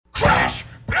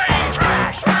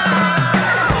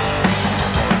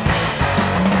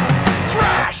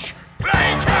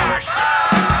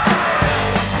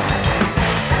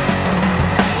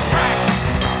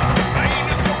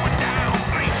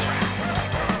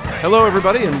Hello,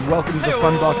 everybody, and welcome to the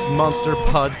Funbox Monster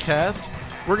Podcast.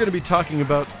 We're going to be talking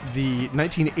about the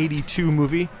 1982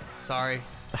 movie, Sorry.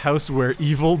 The House Where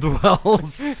Evil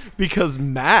Dwells, because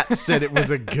Matt said it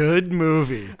was a good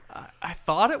movie. I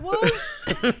thought it was.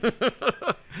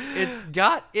 It's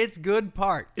got its good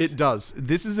parts. It does.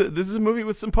 This is a movie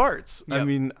with some parts. Yep. I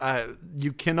mean,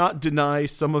 you cannot deny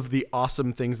some of the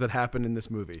awesome things that happen in this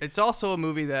movie. It's also a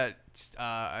movie that,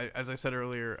 as I said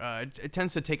earlier, it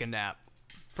tends to take a nap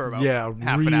for about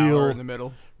half an hour in the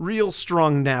middle. Real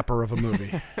strong napper of a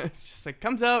movie. It's just like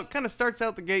comes out, kind of starts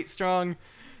out the gate strong,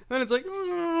 then it's like,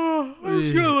 I'm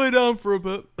just gonna lay down for a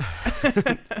bit.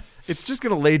 It's just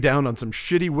gonna lay down on some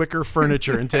shitty wicker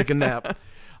furniture and take a nap.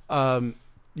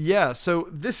 Yeah. So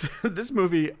this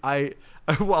movie, I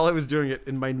while I was doing it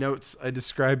in my notes, I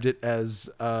described it as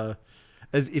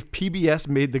if PBS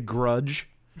made The Grudge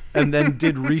and then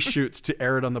did reshoots to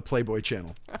air it on the Playboy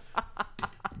channel.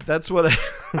 That's what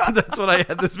I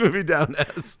had this movie down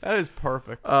as. That is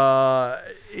perfect.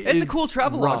 It's a cool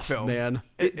travelogue film, man.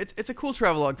 It's a cool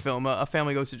travelogue film. A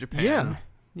family goes to Japan. Yeah.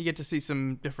 You get to see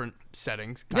some different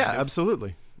settings. Yeah, kind of.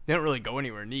 Absolutely. They don't really go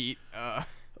anywhere neat.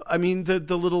 I mean, the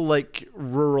little like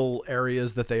rural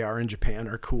areas that they are in Japan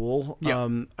are cool.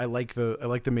 Yep. I like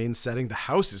the main setting. The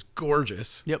house is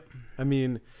gorgeous. Yep. I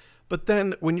mean, but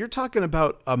then when you're talking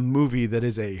about a movie that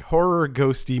is a horror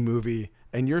ghosty movie,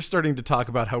 and you're starting to talk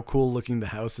about how cool looking the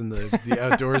house and the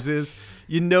outdoors is,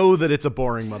 you know that it's a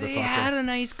boring motherfucker. They had a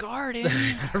nice garden.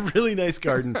 A really nice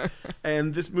garden.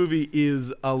 And this movie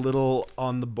is a little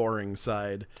on the boring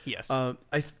side. Yes.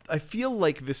 I feel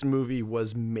like this movie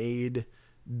was made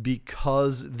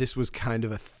because this was kind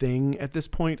of a thing at this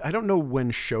point. I don't know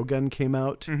when Shogun came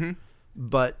out,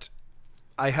 but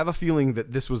I have a feeling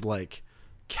that this was like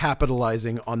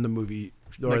capitalizing on the movie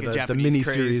or like the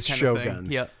miniseries Shogun.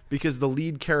 Yep. Because the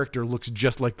lead character looks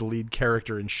just like the lead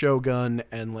character in Shogun,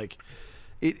 and like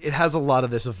it has a lot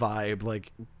of this vibe.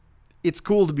 Like, it's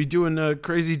cool to be doing a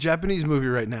crazy Japanese movie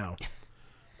right now.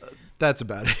 That's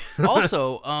about it.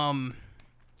 Also,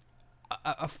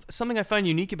 something I find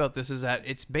unique about this is that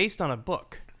it's based on a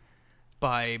book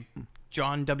by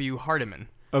John W. Hardiman.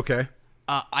 Okay.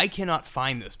 I cannot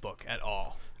find this book at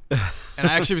all. And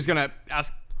I actually was going to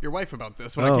ask your wife about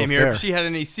this when I came here, fair. if she had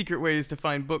any secret ways to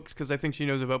find books, because I think she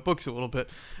knows about books a little bit.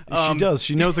 She does.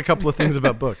 She knows a couple of things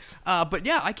about books. But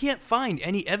yeah, I can't find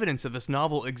any evidence of this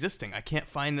novel existing. I can't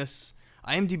find this.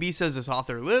 IMDb says this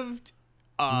author lived.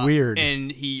 Weird.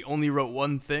 And he only wrote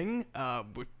one thing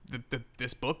with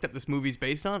this book that this movie's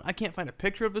based on. I can't find a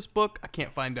picture of this book. I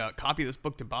can't find a copy of this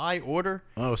book to buy, order.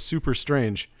 Oh, super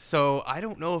strange. So I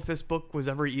don't know if this book was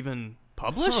ever even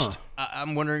published.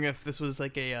 I'm wondering if this was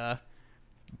like a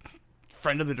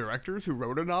friend of the director's who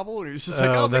wrote a novel, and he was just like,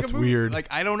 "Oh, that's weird." Like,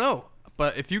 I don't know,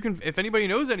 but if anybody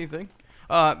knows anything,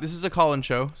 this is a call-in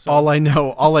show. So. All I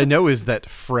know is that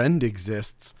Friend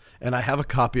exists, and I have a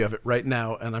copy of it right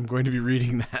now, and I'm going to be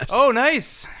reading that. Oh,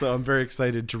 nice! So I'm very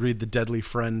excited to read the Deadly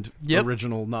Friend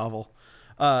original novel.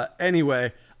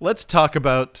 Anyway, let's talk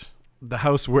about The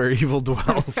House Where Evil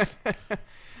Dwells.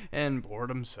 And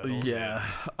boredom settles.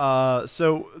 Yeah.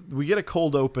 So we get a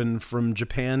cold open from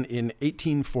Japan in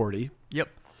 1840. Yep.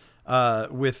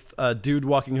 With a dude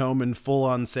walking home in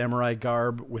full-on samurai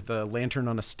garb with a lantern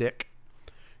on a stick,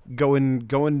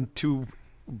 going to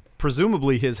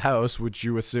presumably his house, which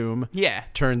you assume. Yeah.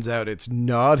 Turns out it's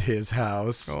not his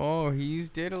house. Oh, he's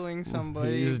diddling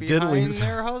somebody He's behind diddling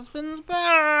their husband's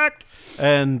back.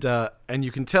 And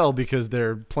you can tell because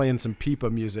they're playing some pipa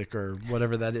music or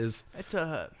whatever that is. It's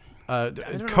a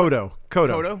Kodo.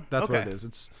 Kodo? That's Okay. what it is.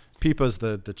 It's pipa's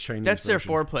the Chinese That's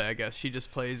version. their foreplay, I guess. She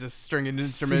just plays a stringed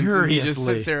instrument, and he just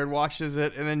Seriously. sits there and watches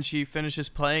it, and then she finishes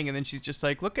playing, and then she's just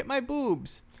like, "Look at my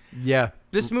boobs." Yeah.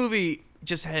 This movie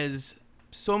just has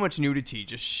so much nudity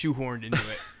just shoehorned into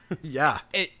it. Yeah.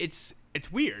 It's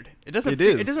weird. It doesn't. It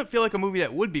is. It doesn't feel like a movie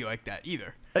that would be like that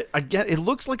either. I get it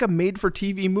looks like a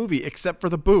made-for-TV movie except for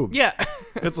the boobs. Yeah.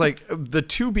 It's like the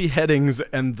two beheadings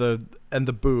and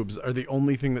the boobs are the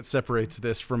only thing that separates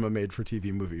this from a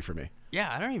made-for-TV movie for me.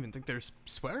 Yeah, I don't even think there's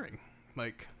swearing.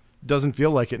 Like, Doesn't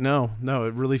feel like it. No,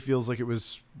 it really feels like it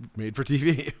was made for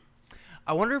TV.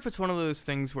 I wonder if it's one of those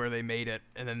things where they made it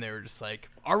and then they were just like,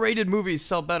 R-rated movies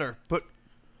sell better. Put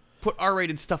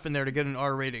R-rated stuff in there to get an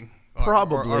R rating.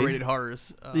 Probably. Or R-rated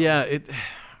horrors. Yeah,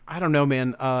 I don't know,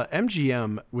 man.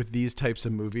 MGM with these types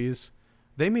of movies,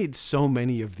 they made so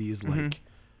many of these like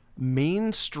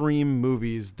mainstream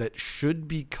movies that should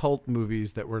be cult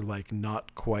movies that were like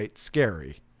not quite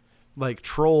scary, like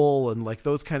Troll and like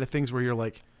those kind of things where you're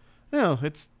like, oh,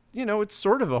 it's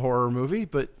sort of a horror movie,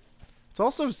 but it's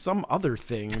also some other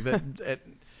thing that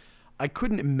I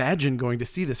couldn't imagine going to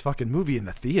see this fucking movie in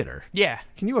the theater. Yeah.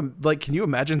 Can you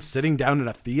imagine sitting down in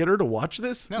a theater to watch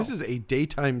this? No. This is a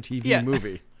daytime TV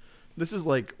movie. This is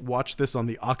like watch this on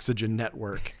the Oxygen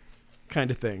network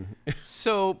kind of thing.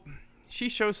 So she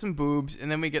shows some boobs, and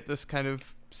then we get this kind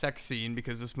of sex scene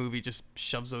because this movie just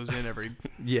shoves those in every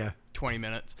 20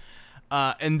 minutes.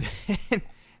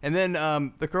 And then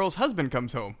the girl's husband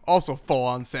comes home, also full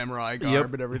on samurai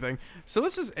garb and everything. So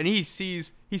he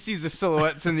sees the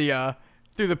silhouettes in the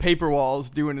through the paper walls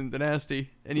doing the nasty,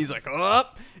 and he's like, "Oh!"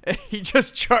 And he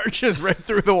just charges right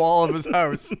through the wall of his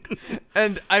house.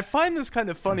 And I find this kind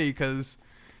of funny because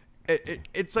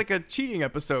it's like a cheating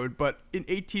episode, but in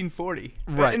 1840,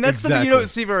 right? And that's something you don't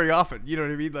see very often. You know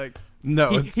what I mean? Like.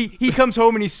 No, he comes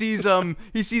home and he sees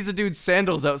the dude's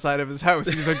sandals outside of his house.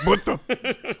 He's like, what the?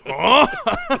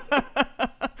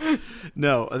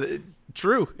 No,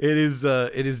 true. It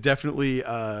is definitely.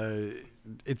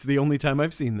 It's the only time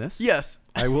I've seen this. Yes,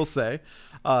 I will say.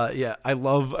 I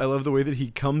love the way that he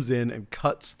comes in and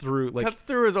cuts through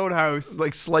his own house,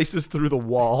 like slices through the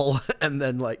wall, and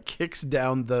then like kicks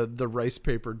down the rice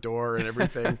paper door and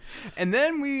everything. And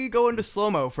then we go into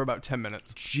slow-mo for about 10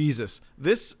 minutes. Jesus,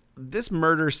 this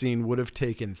murder scene would have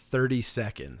taken 30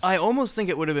 seconds. I almost think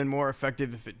it would have been more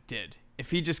effective if it did.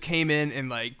 If he just came in and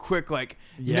like quick, like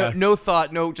no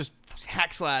thought, no, just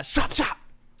hack slash, chop.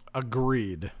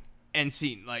 Agreed. And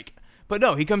scene, like. But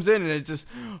no, he comes in and it's just,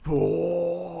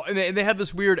 and they have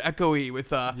this weird echoey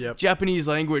with Japanese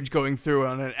language going through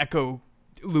on an echo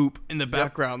loop in the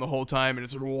background the whole time, and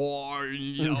it's the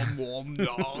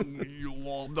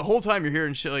whole time you're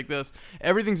hearing shit like this.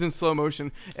 Everything's in slow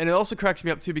motion, and it also cracks me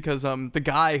up too because the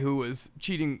guy who was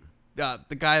cheating.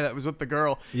 The guy that was with the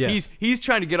girl, he's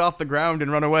trying to get off the ground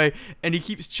and run away, and he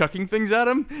keeps chucking things at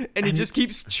him, and he just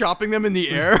keeps chopping them in the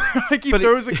air. Like he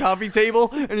throws a coffee table,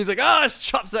 and he's like,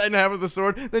 chops that in half with the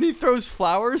sword. Then he throws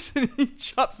flowers, and he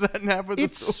chops that in half with the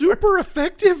sword. It's super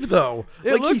effective, though.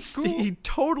 It looks cool. He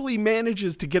totally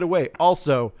manages to get away.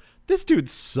 Also, this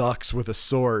dude sucks with a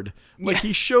sword. Like,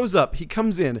 he shows up, he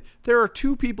comes in, there are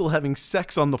two people having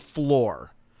sex on the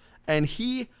floor, and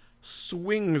he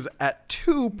swings at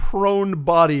two prone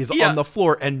bodies on the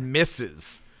floor and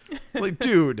misses. Like,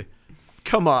 dude,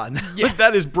 come on. Like,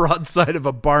 that is broadside of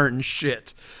a barn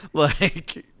shit.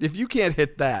 Like, if you can't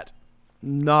hit that,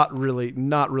 not really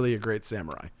a great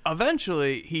samurai.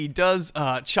 Eventually, he does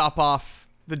chop off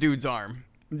the dude's arm.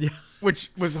 Yeah.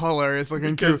 Which was hilarious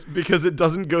looking because it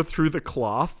doesn't go through the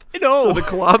cloth. No. So the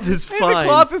cloth is fine. The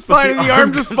cloth is fine, and the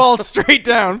arm just falls straight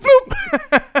down.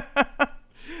 Bloop.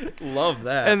 Love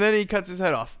that. And then he cuts his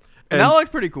head off. And that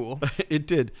looked pretty cool. It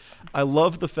did. I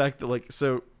love the fact that,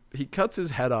 so he cuts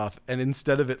his head off, and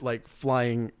instead of it,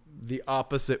 flying the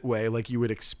opposite way like you would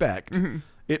expect,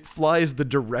 it flies the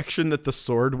direction that the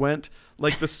sword went.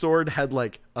 Like, the sword had,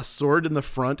 a sword in the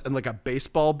front and, a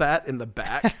baseball bat in the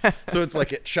back. So it's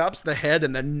it chops the head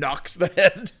and then knocks the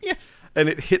head. Yeah. And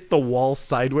it hit the wall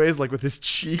sideways, with his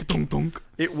cheek. Dunk.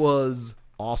 It was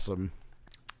awesome.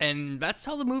 And that's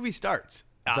how the movie starts.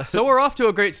 So we're off to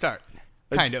a great start.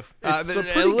 Kind of. It's a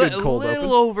pretty good cold open. A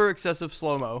little over excessive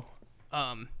slow-mo.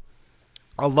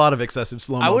 A lot of excessive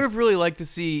slow-mo. I would have really liked to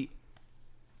see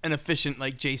an efficient,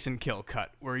 Jason kill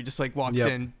cut, where he just, walks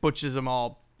in, butches them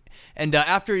all. And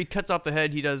after he cuts off the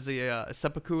head, he does a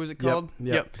seppuku, is it called?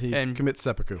 Yep. He commits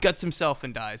seppuku. Guts himself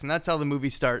and dies. And that's how the movie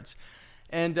starts.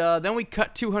 And then we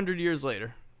cut 200 years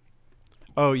later.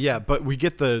 Oh, yeah, but we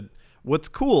get what's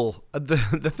cool,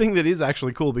 the thing that is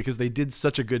actually cool, because they did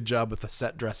such a good job with the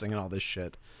set dressing and all this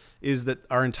shit, is that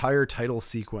our entire title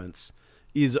sequence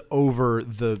is over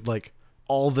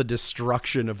all the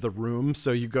destruction of the room.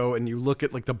 So you go and you look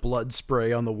at the blood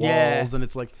spray on the walls, and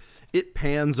it's it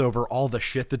pans over all the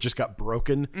shit that just got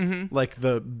broken,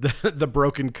 the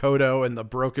broken Kodo and the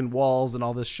broken walls and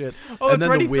all this shit. Oh, and that's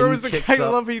right. I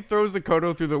love he throws the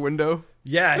Kodo through the window.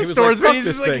 Yeah, he was like, fuck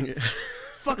this thing.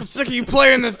 Fuck, I'm sick of you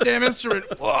playing this damn instrument.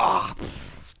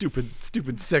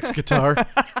 Stupid sex guitar.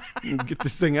 Get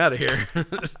this thing out of here.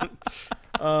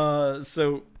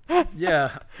 So,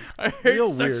 yeah. I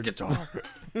hate sex guitar.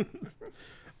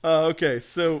 Okay,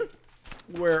 so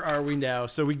where are we now?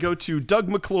 So we go to Doug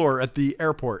McClure at the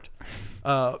airport.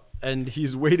 And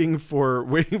he's waiting for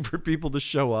people to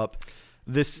show up.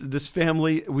 This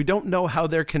family, we don't know how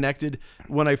they're connected.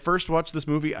 When I first watched this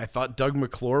movie, I thought Doug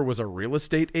McClure was a real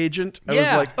estate agent. I was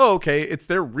like, oh, okay, it's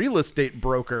their real estate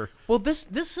broker. Well, this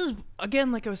is,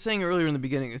 again, like I was saying earlier in the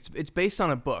beginning, it's based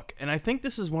on a book. And I think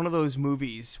this is one of those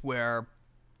movies where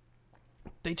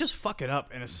they just fuck it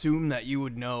up and assume that you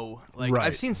would know. Right.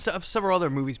 I've seen several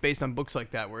other movies based on books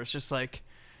like that, where it's just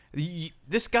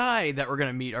this guy that we're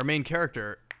going to meet, our main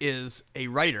character, is a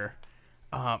writer.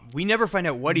 We never find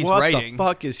out what he's what writing. What the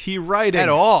fuck is he writing? At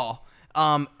all.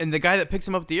 And the guy that picks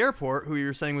him up at the airport, who you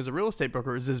were saying was a real estate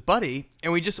broker, is his buddy.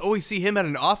 And we just always see him at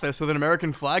an office with an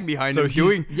American flag behind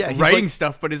him writing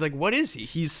stuff. But he's like, what is he?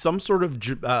 He's some sort of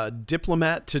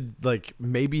diplomat to like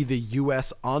maybe the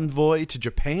U.S. envoy to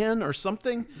Japan or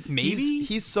something. Maybe?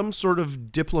 He's some sort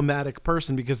of diplomatic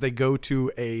person because they go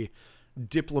to a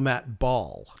diplomat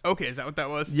ball. Okay, is that what that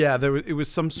was? Yeah, it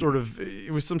was some sort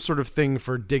of thing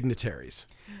for dignitaries.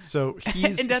 So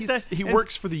he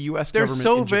works for the U.S. They're government.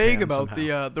 so in vague Japan about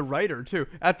somehow. the writer too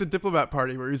at the diplomat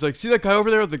party where he's like, see that guy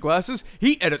over there with the glasses?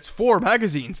 He edits 4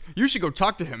 magazines. You should go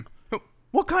talk to him.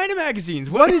 What kind of magazines?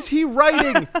 What is he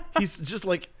writing? He's just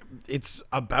like, it's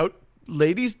about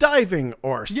ladies diving,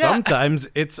 or sometimes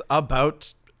it's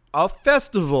about a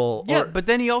festival. Yeah, but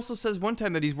then he also says one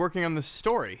time that he's working on this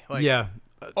story. Like, yeah.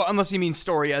 Unless he means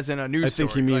story as in a news story.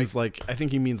 I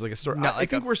think he means like a story. Not I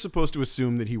think we're supposed to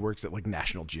assume that he works at like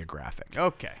National Geographic.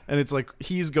 Okay. And it's like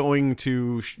he's going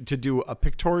to do a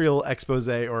pictorial expose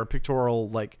or a pictorial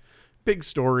like big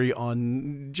story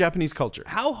on Japanese culture.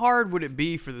 How hard would it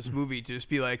be for this movie to just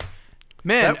be like,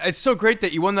 man, it's so great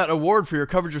that you won that award for your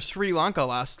coverage of Sri Lanka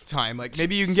last time. Like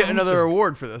maybe you can get another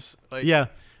award for this. Like, yeah.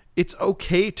 It's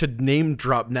okay to name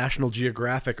drop National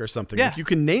Geographic or something. Yeah. Like you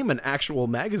can name an actual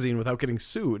magazine without getting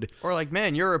sued. Or like,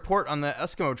 man, your report on the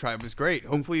Eskimo tribe was great.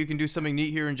 Hopefully you can do something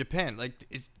neat here in Japan. Like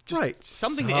it's just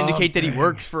something to indicate that he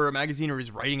works for a magazine or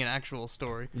he's writing an actual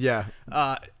story. Yeah.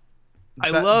 I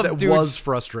love that dude's, was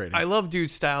frustrating. I love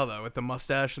dude's style though, with the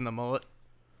mustache and the mullet.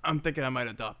 I'm thinking I might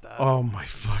adopt that. Oh my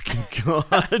fucking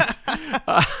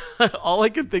god! All I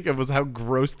could think of was how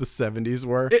gross the 70s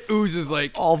were. It oozes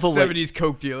like all the 70s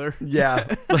coke dealer. Yeah,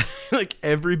 like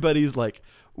everybody's like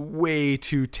way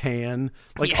too tan.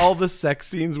 Like all the sex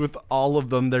scenes with all of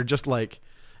them, they're just like,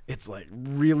 it's like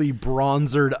really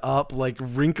bronzered up, like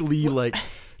wrinkly, like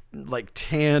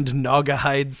tanned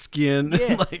Naugahyde skin.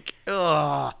 Yeah. Like,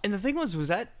 ugh. And the thing was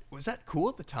that cool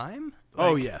at the time?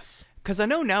 Oh yes. Because I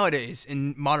know nowadays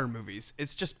in modern movies,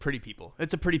 it's just pretty people.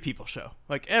 It's a pretty people show.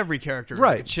 Like every character is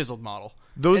like a chiseled model.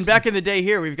 And back in the day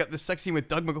here, we've got this sex scene with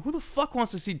Doug McClure. Who the fuck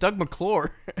wants to see Doug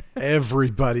McClure?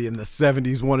 Everybody in the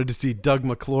 70s wanted to see Doug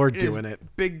McClure doing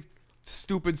it. Big,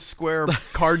 stupid, square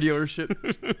car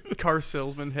dealership, car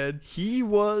salesman head. He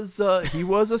was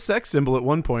a sex symbol at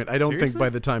one point. I don't think by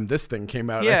the time this thing came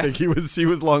out, I think he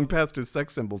was long past his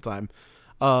sex symbol time.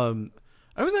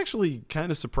 I was actually kind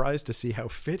of surprised to see how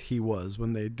fit he was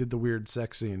when they did the weird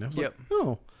sex scene. I was like,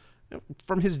 oh,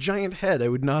 from his giant head, I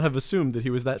would not have assumed that he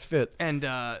was that fit. And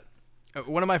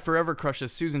one of my forever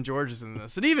crushes, Susan George, is in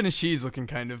this. And even as she's looking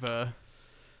kind of...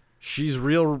 she's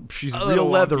real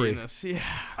leathery. In this. Yeah.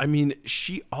 I mean,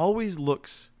 she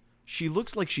looks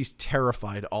like she's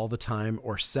terrified all the time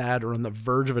or sad or on the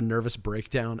verge of a nervous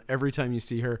breakdown every time you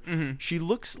see her. Mm-hmm. She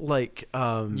looks like...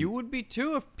 you would be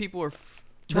too if people were...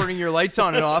 turning your lights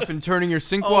on and off and turning your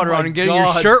sink water on and getting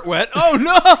your shirt wet. Oh,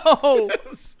 no!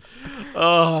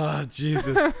 Oh,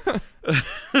 Jesus.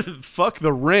 Fuck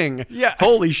the Ring. Yeah.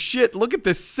 Holy shit, look at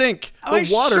this sink. The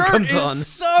water comes on.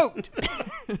 Soaked.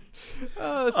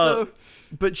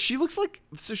 But she looks like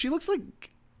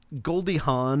Goldie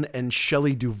Hawn and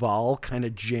Shelley Duvall kind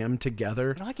of jammed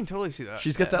together. No, I can totally see that.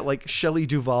 She's got that like Shelley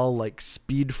Duvall like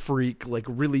speed freak, like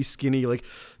really skinny, like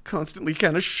constantly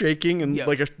kind of shaking and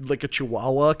like a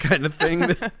chihuahua kind of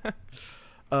thing.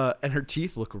 And her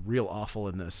teeth look real awful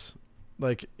in this.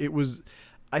 Like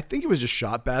I think it was just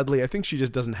shot badly. I think she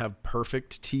just doesn't have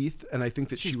perfect teeth, and I think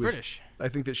that she's British. I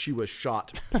think that she was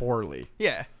shot poorly.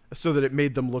 Yeah. So that it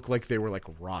made them look like they were like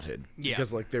rotted. Yeah.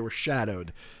 Because like they were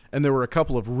shadowed. And there were a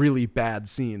couple of really bad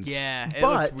scenes. Yeah, it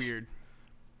looks weird.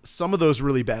 Some of those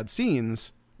really bad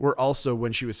scenes were also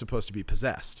when she was supposed to be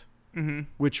possessed. Mm-hmm.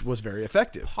 Which was very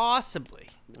effective. Possibly.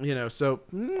 You know, so...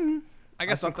 I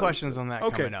got some questions on that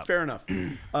coming up. Okay, fair enough.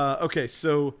 Okay,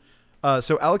 so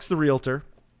Alex the realtor,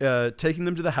 taking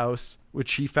them to the house,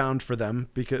 which he found for them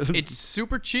because... It's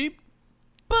super cheap,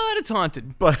 but it's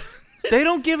haunted. But... They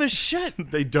don't give a shit.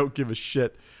 They don't give a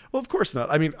shit. Well, of course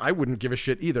not. I mean, I wouldn't give a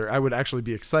shit either. I would actually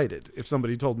be excited if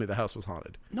somebody told me the house was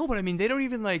haunted. No, but I mean, they don't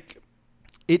even like...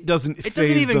 It doesn't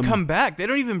even come back. They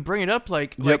don't even bring it up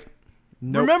like... Nope.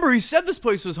 Remember, he said this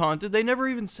place was haunted. They never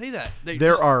even say that.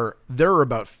 There are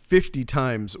about 50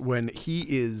 times when he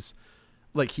is...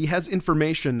 Like, he has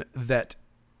information that,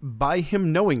 by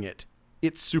him knowing it,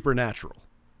 it's supernatural.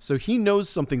 So he knows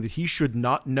something that he should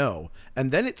not know,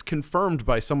 and then it's confirmed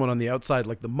by someone on the outside,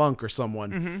 like the monk or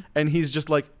someone, and he's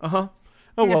just like,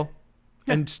 well,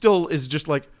 and still is just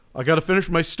like, I gotta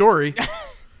finish my story.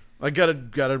 I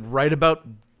gotta write about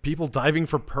people diving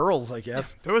for pearls, I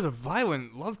guess. There was a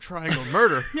violent love triangle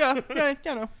murder. Yeah,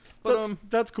 no. But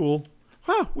that's cool.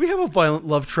 Huh, we have a violent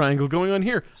love triangle going on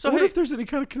here. So I wonder if there's any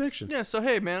kind of connection. Yeah, so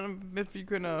hey, man, if you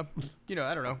can, I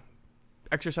don't know,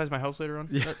 exercise my house later on.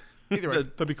 Yeah. Either way.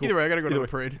 That'd be cool. Either way, I gotta go to the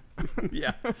parade.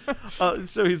 Yeah.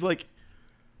 So he's like,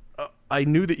 I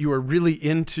knew that you were really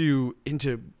into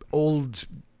old,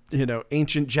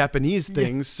 ancient Japanese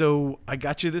things, so I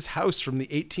got you this house from the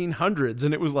 1800s.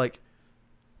 And it was like,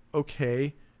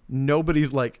 okay,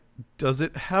 nobody's like, does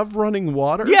it have running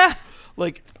water? Yeah.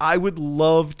 Like, I would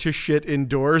love to shit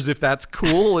indoors if that's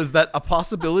cool. Is that a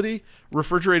possibility?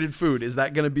 Refrigerated food, is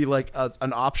that going to be like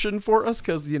an option for us?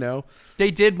 Because,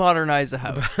 they did modernize the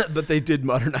house. But they did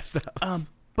modernize the house.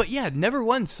 But yeah, never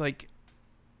once, like,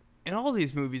 in all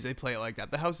these movies they play it like that.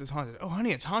 The house is haunted. Oh,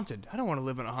 honey, it's haunted. I don't want to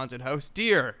live in a haunted house.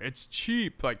 Dear, it's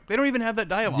cheap. Like, they don't even have that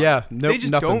dialogue. Yeah, no, they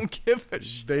just nothing. don't give a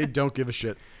shit. They don't give a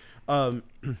shit. And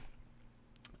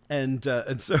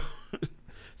so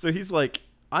he's like,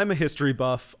 I'm a history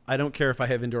buff. I don't care if I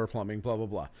have indoor plumbing, blah, blah,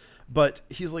 blah. But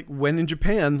he's like, when in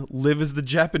Japan, live as the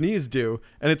Japanese do.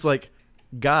 And it's like,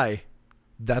 guy,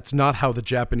 that's not how the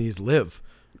Japanese live.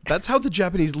 That's how the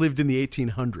Japanese lived in the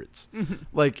 1800s.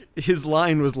 Like, his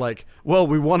line was like, well,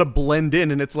 we want to blend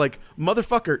in. And it's like,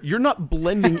 motherfucker, you're not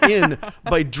blending in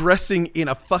by dressing in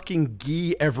a fucking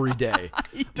gi every day.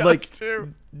 He does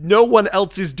too. No one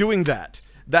else is doing that.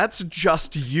 That's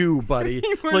just you, buddy.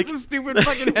 He wears the stupid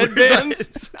fucking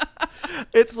headbands.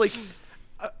 It's like,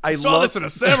 I saw this in a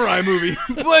samurai movie.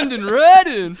 Blending right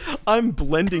in. I'm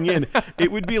blending in.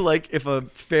 It would be like if a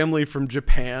family from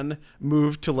Japan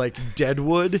moved to like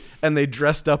Deadwood and they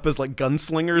dressed up as like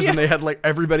gunslingers and they had like,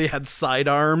 everybody had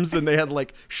sidearms and they had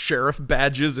like sheriff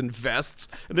badges and vests.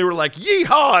 And they were like,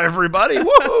 yeehaw, everybody.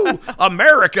 Woohoo,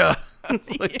 America.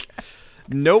 It's like,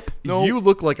 Nope. You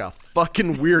look like a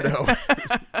fucking weirdo.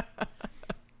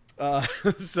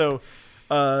 So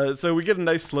we get a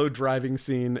nice slow driving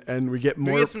scene, and we get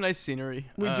more. We get some nice scenery.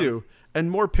 We do, and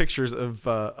more pictures of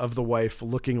the wife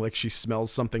looking like she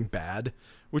smells something bad,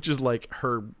 which is like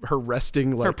her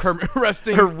resting, like her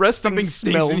resting something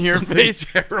smells in her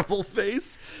face, terrible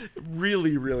face,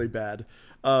 really really bad.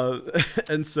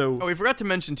 And so we forgot to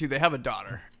mention too, they have a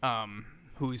daughter,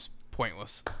 who's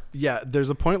pointless. Yeah, there's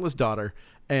a pointless daughter,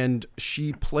 and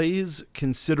she plays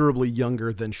considerably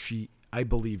younger than she, I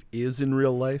believe, is in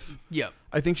real life. Yeah.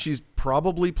 I think she's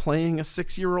probably playing a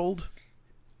 6-year-old,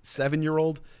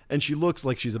 7-year-old, and she looks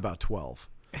like she's about 12.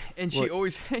 And she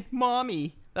always, hey,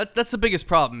 mommy. That's the biggest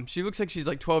problem. She looks like she's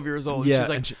like 12 years old.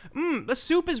 Yeah. And she's like, the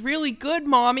soup is really good,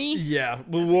 mommy. Yeah.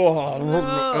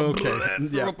 Okay.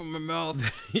 Threw up in my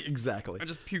mouth. Exactly. I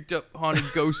just puked up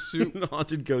haunted ghost soup.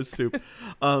 Haunted ghost soup.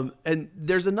 And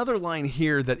there's another line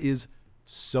here that is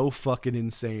so fucking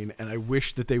insane, and I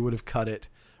wish that they would have cut it,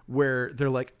 where they're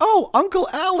like, oh, Uncle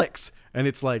Alex. And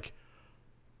it's like,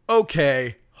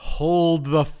 okay, hold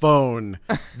the phone.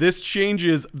 This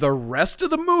changes the rest of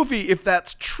the movie if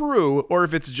that's true, or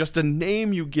if it's just a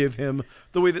name you give him,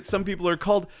 the way that some people are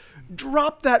called.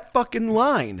 Drop that fucking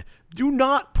line. Do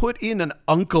not put in an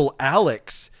Uncle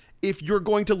Alex if you're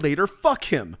going to later fuck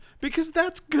him, because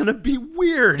that's gonna be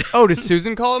weird. Oh, does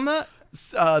Susan call him that?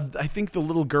 I think the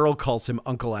little girl calls him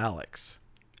Uncle Alex.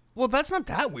 Well, that's not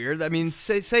that weird. I mean,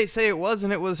 say it was,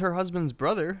 and it was her husband's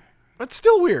brother. That's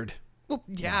still weird. Well,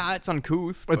 yeah, it's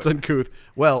uncouth. It's uncouth.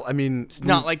 Well, I mean, it's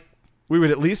not like we would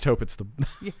at least hope it's the.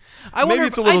 Yeah. Maybe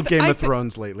it's a little Game of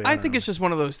Thrones lately. I think it's just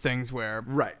one of those things where,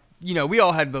 right? We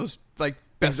all had those like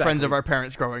best friends of our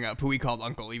parents growing up who we called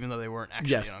uncle, even though they weren't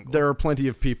actually an uncle. There are plenty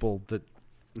of people that,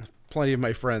 plenty of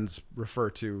my friends refer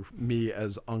to me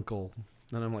as uncle,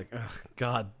 and I'm like, ugh,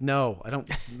 God, no, I don't.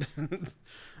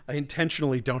 I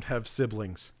intentionally don't have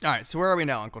siblings. All right, so where are we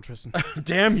now, Uncle Tristan?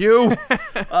 Damn you!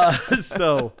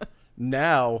 So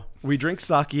now we drink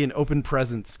sake and open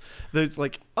presents. It's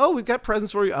like, oh, we've got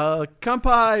presents for you.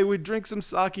 Kanpai, we drink some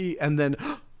sake, and then,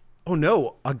 oh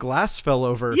no, a glass fell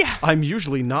over. Yeah. I'm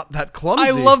usually not that clumsy.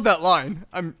 I love that line.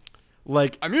 I'm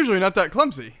usually not that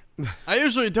clumsy. I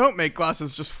usually don't make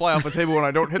glasses just fly off the table when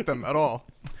I don't hit them at all.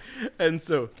 And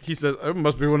so he says, it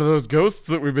must be one of those ghosts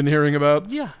that we've been hearing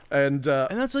about. Yeah. And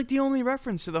that's like the only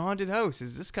reference to the haunted house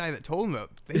is this guy that told him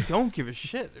about. They don't give a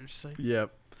shit. They're just like...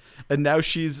 Yep. And now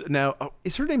is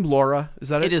her name Laura? Is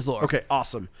that it? It is Laura. Okay,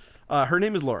 awesome. Her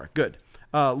name is Laura. Good.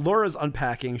 Laura's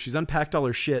unpacking. She's unpacked all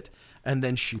her shit, and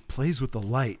then she plays with the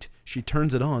light. She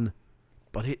turns it on,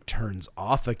 but it turns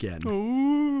off again.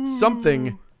 Ooh.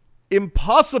 Something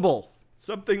impossible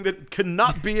Something that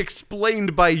cannot be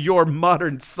explained by your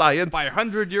modern science. By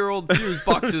 100-year-old fuse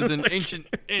boxes in ancient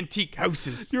antique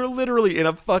houses. You're literally in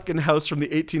a fucking house from the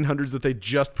 1800s that they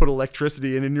just put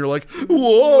electricity in, and you're like,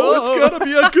 whoa, it's gotta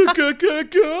be a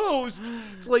ghost.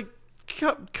 It's like,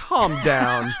 calm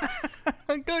down.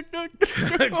 Calm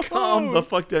the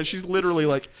fuck down. She's literally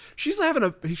like, she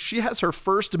has her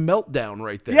first meltdown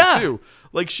right there too.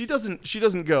 Like she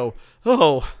doesn't go,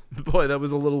 oh boy, that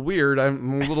was a little weird.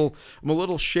 I'm a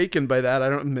little shaken by that. I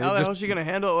don't. How the hell is she gonna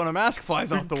handle it when a mask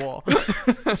flies off the wall?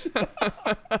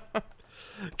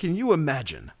 Can you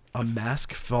imagine a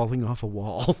mask falling off a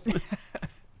wall?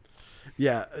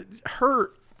 Yeah,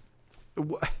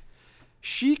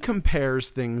 she compares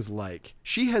things like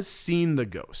she has seen the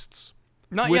ghosts.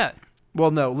 Not yet.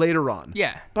 Well, no, later on.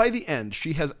 Yeah. By the end,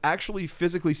 she has actually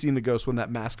physically seen the ghost when that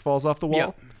mask falls off the wall.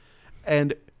 Yep.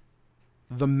 And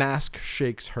the mask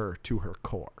shakes her to her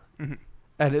core. Mm-hmm.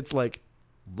 And it's like,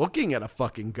 looking at a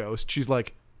fucking ghost, she's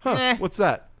like, huh, what's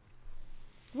that?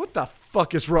 What the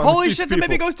fuck is wrong Holy with these shit, people? the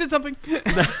baby ghost did something.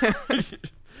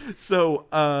 So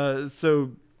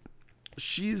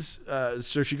she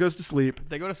goes to sleep.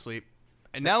 They go to sleep.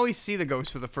 And now we see the ghost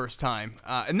for the first time.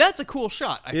 And that's a cool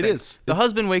shot, I think. It is. The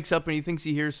husband wakes up and he thinks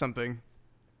he hears something.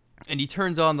 And he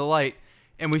turns on the light.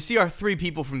 And we see our 3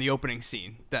 people from the opening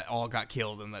scene that all got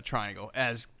killed in that triangle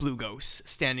as blue ghosts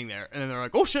standing there. And then they're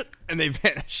like, oh shit. And they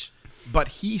vanish. But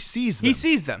he sees them. He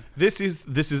sees them. This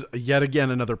is yet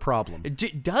again another problem.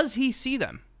 Does he see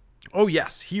them? Oh,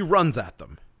 yes. He runs at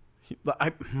them.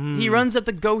 He runs at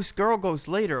the girl ghost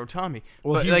later, Tommy.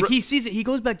 Well, but he sees it. He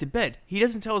goes back to bed. He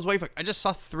doesn't tell his wife, like, I just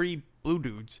saw 3 blue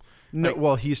dudes. No,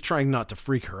 well, he's trying not to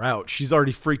freak her out. She's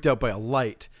already freaked out by a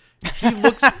light. He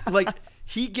looks like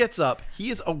he gets up. He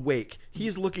is awake.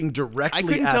 He's looking directly at them.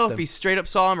 I couldn't tell if he straight up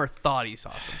saw him or thought he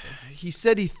saw something. He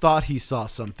said he thought he saw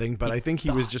something, but I think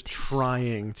he was just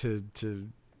trying to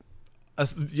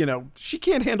she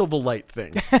can't handle the light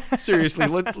thing. Seriously,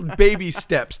 let's baby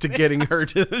steps to getting her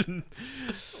to.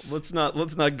 Let's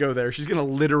not go there. She's gonna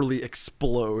literally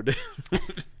explode.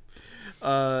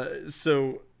 Now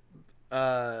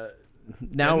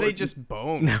they just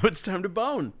bone. Now it's time to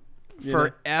bone.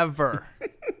 Forever.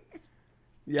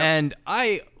 Yeah. And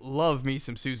I love me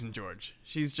some Susan George.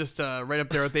 She's just right up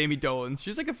there with Amy Dolan.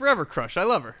 She's like a forever crush. I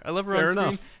love her. I love her Fair on screen.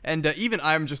 enough. And even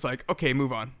I'm just like, okay,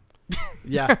 move on.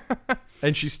 Yeah.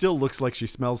 And she still looks like she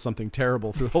smells something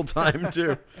terrible through the whole time,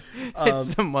 too.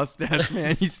 It's the mustache,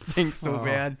 man. He stinks so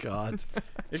bad. God.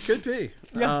 It could be.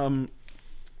 Yeah.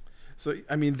 So,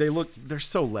 I mean, they're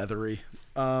so leathery.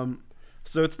 So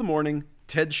it's the morning.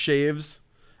 Ted shaves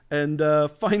and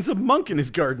finds a monk in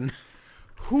his garden.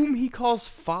 Whom he calls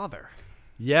father.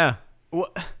 Yeah.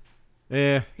 What?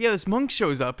 Yeah, this monk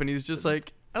shows up and he's just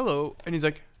like, hello. And he's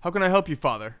like, how can I help you,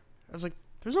 father? I was like,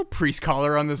 there's no priest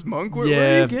collar on this monk. Where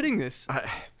are you getting this?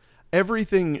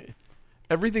 Everything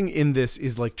in this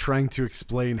is like trying to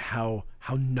explain how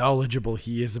knowledgeable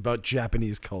he is about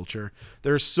Japanese culture.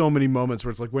 There are so many moments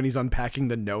where it's like when he's unpacking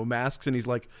the no masks and he's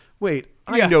like, wait,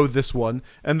 I know this one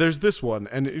and there's this one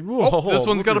and this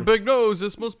one's got a big nose.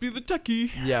 This must be the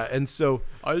techie. Yeah, and so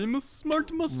I am a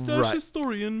smart mustache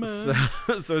historian, man.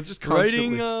 So it's just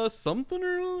constantly writing something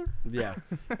or another. Yeah,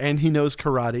 and he knows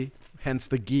karate, hence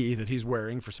the gi that he's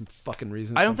wearing for some fucking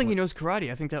reason. I don't think he knows karate.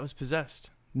 I think that was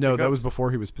possessed. No, that was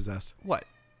before he was possessed. What?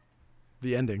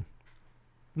 The ending.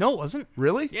 No, it wasn't.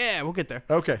 Really? Yeah, we'll get there.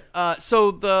 Okay.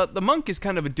 So the monk is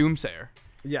kind of a doomsayer.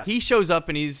 Yes. He shows up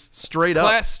and he's straight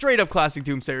up classic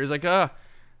doomsayer. He's like,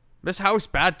 this house,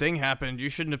 bad thing happened.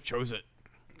 You shouldn't have chose it.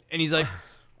 And he's like,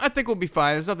 I think we'll be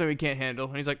fine. There's nothing we can't handle.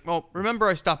 And he's like, well, remember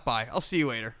I stopped by. I'll see you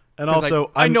later. And also,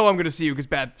 I know I'm going to see you because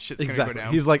bad shit's going to go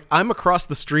down. He's like, I'm across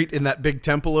the street in that big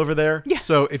temple over there. Yeah.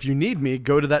 So if you need me,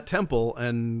 go to that temple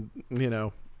and,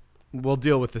 we'll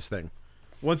deal with this thing.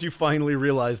 Once you finally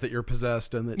realize that you're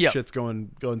possessed and that shit's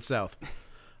going south.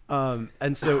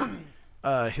 And so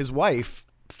his wife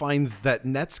finds that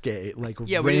Netsuke,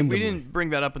 randomly. we didn't bring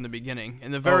that up in the beginning.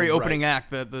 In the very opening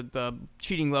act, the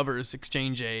cheating lovers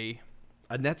exchange a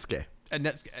Netsuke.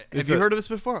 Have you heard of this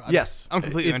before? Yes. I'm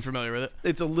completely unfamiliar with it.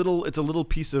 It's a little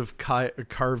piece of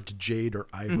carved jade or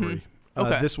ivory. Mm-hmm.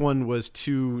 Okay. This one was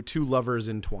two lovers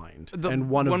entwined, and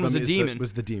one of them was a demon.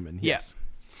 was the demon. Yes.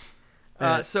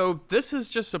 So this has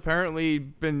just apparently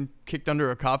been kicked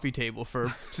under a coffee table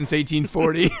since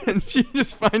 1840, and she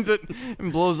just finds it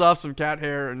and blows off some cat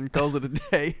hair and calls it a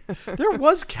day. There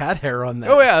was cat hair on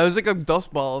that. Oh yeah, it was like a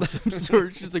dust ball of some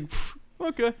sort. She's like,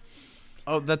 okay.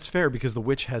 Oh, that's fair because the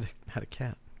witch had a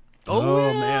cat.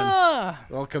 Oh man,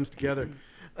 it all comes together.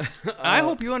 I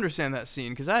hope you understand that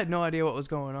scene because I had no idea what was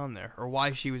going on there or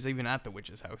why she was even at the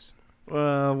witch's house.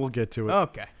 We'll get to it.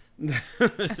 Okay.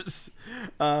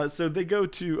 So they go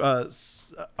to.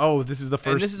 This is the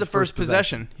first. And this is the first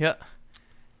possession. Yeah.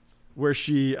 Where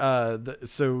she.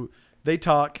 So they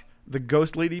talk. The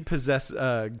ghost lady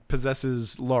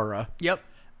possesses Laura. Yep.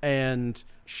 And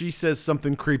she says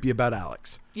something creepy about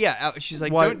Alex. Yeah, she's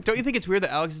like, don't you think it's weird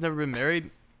that Alex has never been married?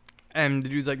 And the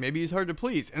dude's like, maybe he's hard to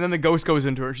please. And then the ghost goes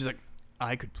into her, and she's like,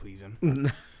 I could please him.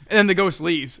 And then the ghost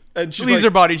leaves. And she leaves her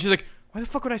body. And she's like, why the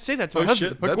fuck would I say that to my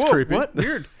husband? Shit, like, that's creepy. What?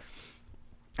 Weird.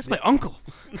 That's my uncle.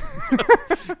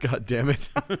 God damn it.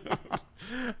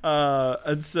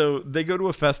 And so they go to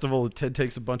a festival. Ted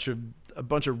takes a bunch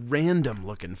of random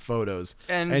looking photos.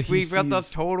 And we've got the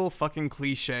total fucking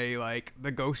cliche, like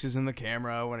the ghost is in the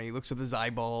camera when he looks with his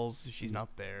eyeballs, she's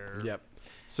not there. Yep.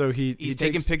 So he's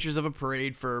taking pictures of a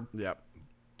parade for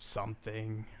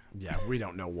something. Yeah, we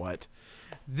don't know what.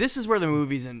 This is where the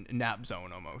movie's in nap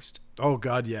zone almost. Oh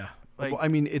God, yeah. Like, well, I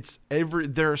mean,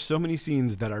 there are so many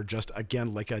scenes that are just,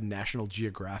 again, like a National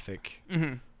Geographic.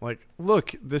 Mm-hmm. Like,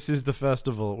 look, this is the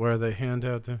festival where they hand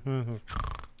out the...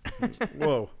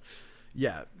 Whoa.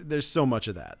 Yeah, there's so much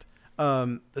of that.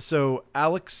 So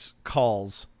Alex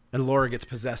calls, and Laura gets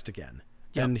possessed again.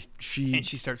 Yep. And she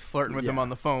starts flirting with him on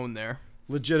the phone there.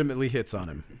 Legitimately hits on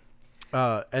him.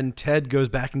 And Ted goes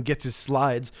back and gets his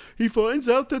slides. He finds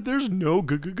out that there's no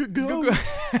ghost.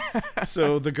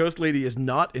 So the ghost lady is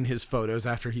not in his photos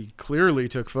after he clearly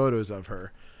took photos of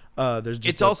her.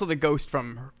 It's also the ghost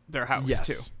from their house,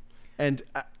 too. And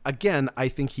again, I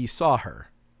think he saw her.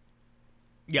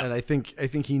 Yeah. And I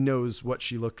think he knows what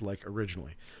she looked like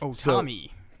originally. Oh,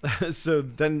 Tommy. So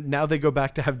then now they go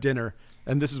back to have dinner,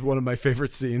 and this is one of my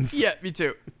favorite scenes. Yeah, me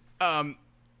too.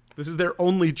 This is their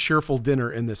only cheerful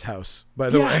dinner in this house, by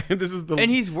the way. This is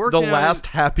he's working the last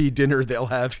happy dinner they'll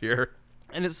have here.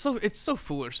 And it's so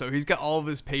foolish. So he's got all of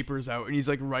his papers out, and he's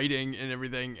like writing and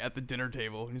everything at the dinner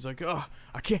table. And he's like, "Oh,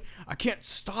 I can't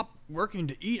stop working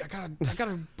to eat. I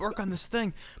gotta work on this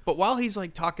thing." But while he's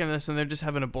like talking this, and they're just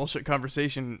having a bullshit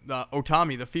conversation,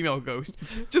 Otami, the female ghost,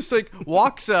 just like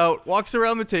walks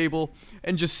around the table,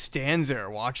 and just stands there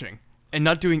watching and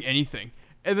not doing anything.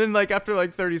 And then, like, after,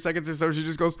 like, 30 seconds or so, she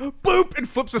just goes, boop, and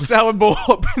flips a salad bowl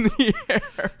up in the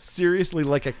air. Seriously,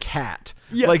 like a cat.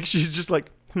 Yeah. Like, she's just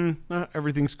like,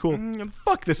 everything's cool.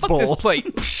 Fuck this bowl. Fuck this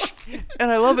plate.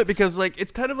 And I love it because, like,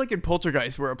 it's kind of like in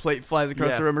Poltergeist where a plate flies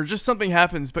across the room or just something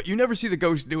happens, but you never see the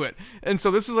ghost do it. And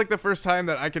so this is, like, the first time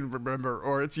that I can remember,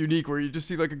 or it's unique, where you just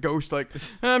see, like, a ghost, like,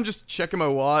 I'm just checking my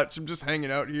watch, I'm just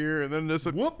hanging out here, and then there's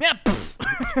a whoop. Yeah.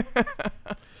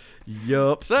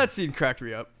 Yup. So that scene cracked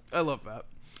me up. I love that.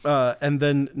 And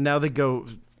then now they go.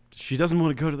 She doesn't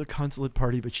want to go to the consulate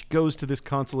party, but she goes to this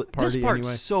consulate party anyway. This part's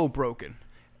anyway. so broken.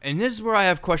 And this is where I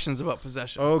have questions about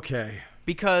possession. Okay.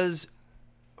 Because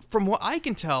from what I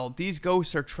can tell, these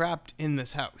ghosts are trapped in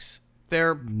this house.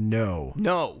 No.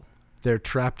 They're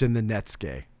trapped in the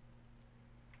Netsuke.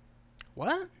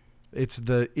 What? It's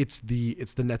the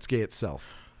Netsuke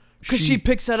itself. Because she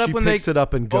picks that up when she picks it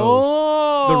up and goes.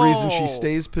 Oh! The reason she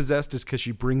stays possessed is because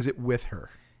she brings it with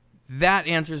her. That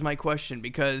answers my question,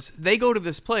 because they go to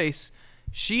this place.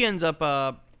 She ends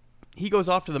up, he goes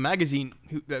off to the magazine,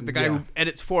 the guy who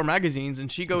edits 4 magazines,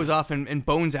 and she goes off and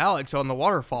bones Alex on the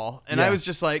waterfall. And I was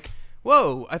just like,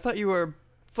 whoa, I thought you were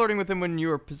flirting with him when you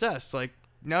were possessed. Like,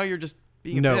 now you're just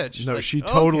being a bitch. No, like,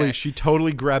 she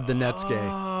totally grabbed the Netsuke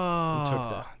and took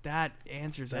that. That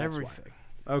answers everything.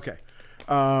 Why. Okay.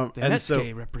 The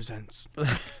Netsuke represents.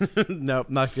 No,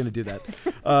 not going to do that.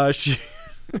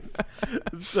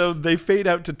 So they fade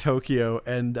out to Tokyo,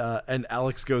 and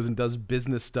Alex goes and does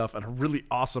business stuff at a really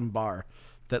awesome bar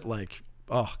that, like,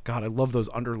 oh God, I love those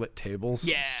underlit tables.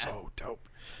 Yeah. So dope.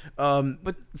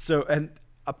 And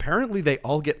apparently they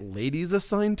all get ladies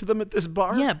assigned to them at this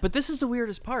bar. Yeah, but this is the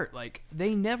weirdest part. Like,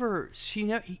 he never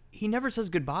says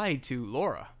goodbye to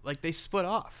Laura. Like, they split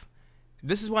off.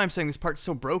 This is why I'm saying this part's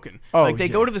so broken. They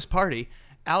go to this party.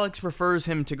 Alex refers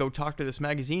him to go talk to this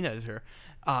magazine editor.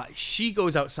 She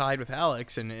goes outside with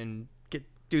Alex and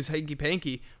does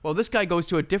hanky-panky. Well, this guy goes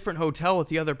to a different hotel with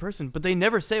the other person, but they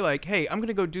never say, like, hey, I'm going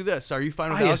to go do this. Are you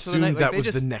fine with Alex for the night? I assumed that was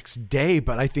the next day,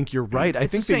 but I think you're right.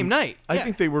 It's the same night. I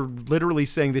think they were literally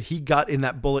saying that he got in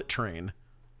that bullet train.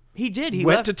 He did. He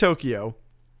went to Tokyo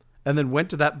and then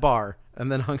went to that bar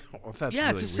and then hung out. Well, that's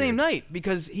it's the same night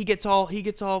because he gets all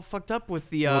fucked up with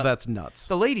the that's nuts.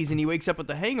 The ladies, and he wakes up with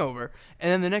the hangover. And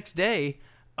then the next day,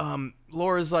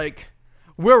 Laura's like,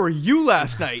 where were you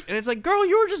last night? And it's like, girl,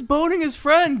 you were just boning his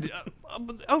friend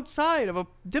outside of a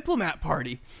diplomat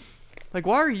party. Like,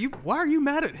 why are you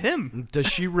mad at him? Does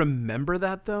she remember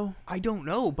that though? I don't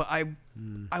know, but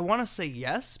I want to say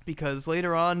yes, because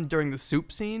later on during the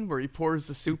soup scene where he pours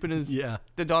the soup in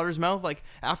the daughter's mouth, like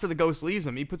after the ghost leaves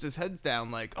him, he puts his head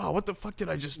down like, oh, what the fuck did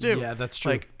I just do? Yeah, that's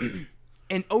true. Like,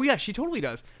 and oh yeah, she totally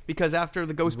does, because after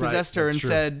the ghost possessed her and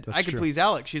said, I could please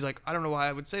Alex, she's like, I don't know why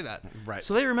I would say that. Right.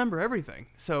 So they remember everything.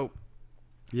 So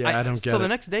yeah, I don't get it. So the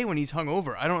next day when he's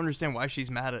hungover, I don't understand why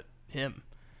she's mad at him.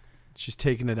 She's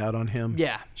taking it out on him.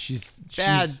 Yeah. She's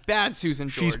bad Susan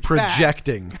George. She's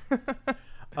projecting.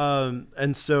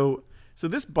 And so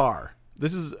this bar,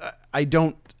 I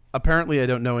don't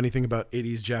know anything about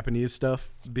 80s Japanese stuff,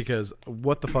 because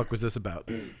what the fuck was this about?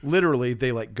 Literally,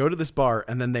 they like go to this bar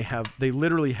and then they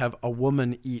literally have a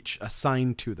woman each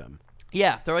assigned to them.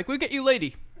 Yeah, they're like, we'll get you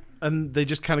lady. And they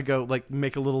just kind of go like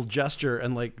make a little gesture,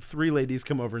 and like 3 ladies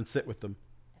come over and sit with them.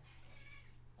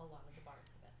 A lot of the bars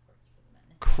have escorts for the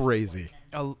men. Crazy.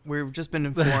 We've just been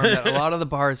informed that a lot of the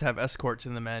bars have escorts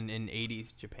in the men in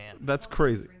 80s Japan. That's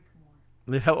crazy.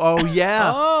 Oh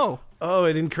yeah. Oh,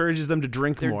 it encourages them to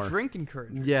drink more. They're drink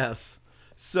encouragers. Yes.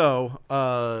 So,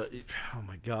 oh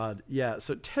my God. Yeah.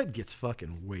 So Ted gets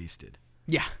fucking wasted.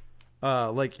 Yeah.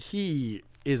 Like he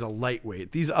is a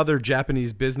lightweight. These other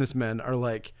Japanese businessmen are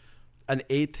like an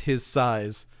eighth his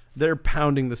size. They're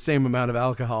pounding the same amount of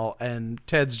alcohol, and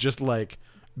Ted's just like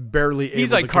barely able to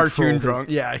He's like cartoon drunk.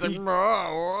 Yeah.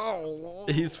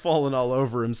 He's fallen all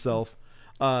over himself.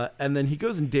 And then he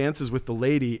goes and dances with the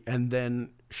lady, and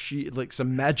then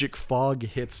some magic fog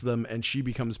hits them, and she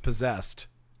becomes possessed.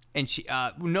 And she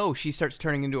starts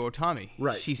turning into Otami.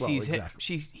 Right. She sees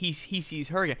exactly. He sees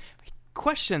her again.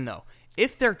 Question though,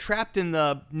 if they're trapped in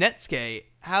the Netsuke,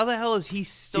 how the hell is he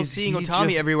still seeing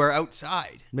Otami everywhere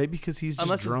outside? Maybe because he's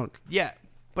just drunk. Yeah,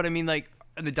 but I mean, like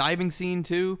the diving scene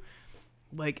too.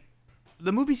 Like,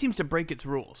 the movie seems to break its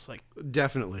rules. Like,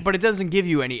 definitely. But it doesn't give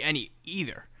you any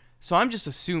either. So I'm just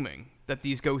assuming that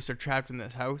these ghosts are trapped in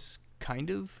this house, kind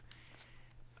of.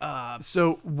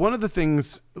 So one of the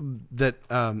things that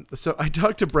so I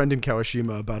talked to Brendan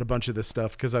Kawashima about a bunch of this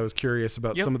stuff because I was curious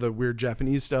about some of the weird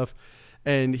Japanese stuff,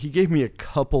 and he gave me a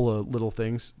couple of little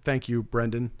things. Thank you,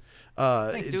 Brendan.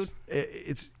 Thanks, dude.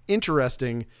 It's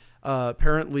interesting.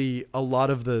 Apparently, a lot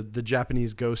of the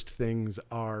Japanese ghost things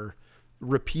are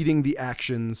repeating the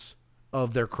actions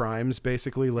of their crimes,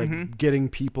 basically, like getting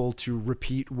people to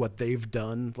repeat what they've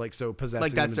done, like so possessing.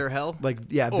 Like that's their hell. Like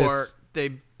yeah, or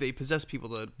they possess people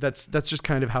to. That's just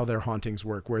kind of how their hauntings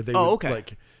work, where they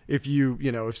like if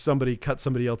if somebody cut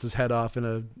somebody else's head off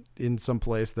in some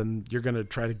place, then you're gonna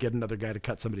try to get another guy to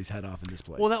cut somebody's head off in this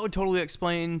place. Well, that would totally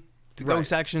explain the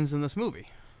ghost actions in this movie.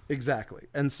 Exactly,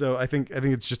 and so I think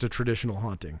it's just a traditional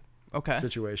haunting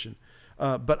situation.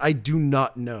 But I do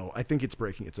not know. I think it's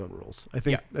breaking its own rules. I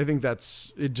think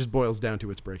it just boils down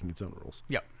to it's breaking its own rules.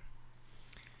 Yep.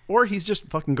 Or he's just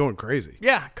fucking going crazy.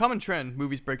 Yeah, common trend.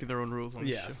 Movies breaking their own rules on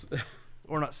this show.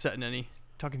 We're not setting any.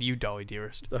 Talking to you, Dolly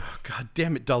Dearest. Oh, God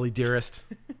damn it, Dolly Dearest.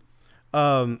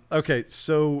 Okay,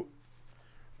 so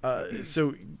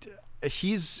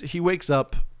he wakes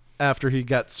up after he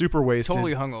got super wasted.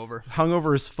 Totally hungover.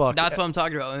 Hungover as fuck. That's what I'm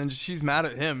talking about. And she's mad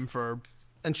at him for...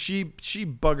 And she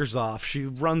buggers off. She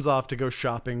runs off to go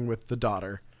shopping with the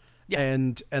daughter,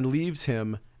 and leaves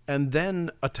him. And then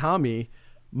Otami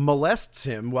molests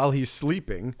him while he's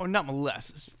sleeping. Or not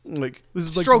molests. Like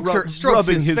strokes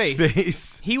rubbing his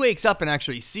face. He wakes up and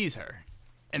actually sees her,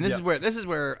 and this is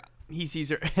where he sees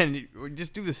her, and we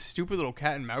just do this stupid little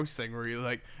cat and mouse thing where he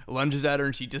like lunges at her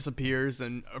and she disappears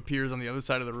and appears on the other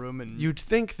side of the room. And you'd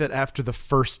think that after the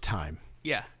first time,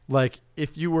 like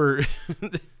if you were.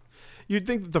 You'd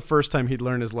think that the first time he'd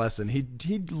learn his lesson, he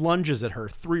lunges at her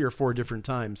 3 or 4 different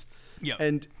times. Yeah.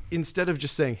 And instead of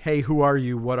just saying, hey, who are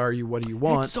you? What are you? What do you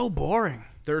want? It's so boring.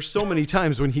 There are so many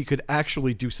times when he could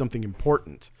actually do something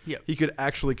important. Yeah. He could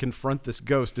actually confront this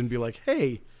ghost and be like,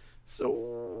 hey,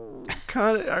 so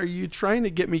are you trying to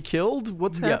get me killed?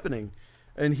 What's happening?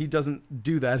 And he doesn't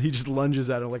do that. He just lunges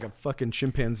at her like a fucking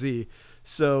chimpanzee.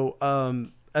 So,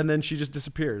 and then she just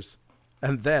disappears.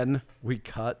 And then we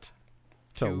cut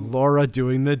to Laura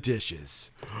doing the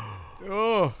dishes.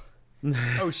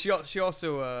 She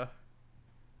also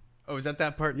is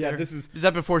that part there? Is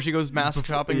that before she goes massive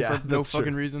shopping for no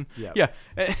fucking reason? Yeah.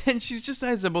 And she just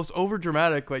has the most over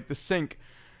dramatic, like the sink,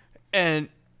 and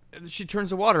she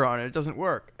turns the water on and it doesn't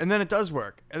work, and then it does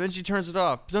work, and then she turns it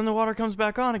off, but then the water comes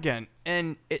back on again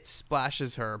and it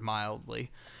splashes her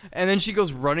mildly, and then she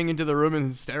goes running into the room in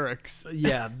hysterics.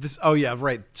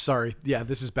 Sorry. Yeah,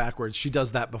 this is backwards. She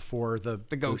does that before the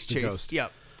ghost chase.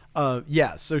 Yep.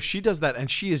 So she does that,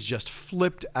 and she is just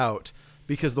flipped out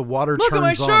because the water Look turns at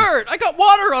my shirt. I got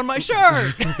water on my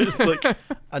shirt. There's like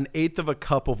an eighth of a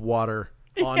cup of water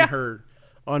on Yeah.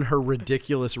 her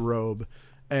ridiculous robe,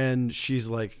 and she's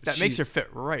like That makes her fit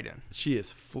right in. She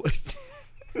is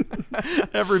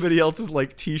everybody else is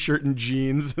like t-shirt and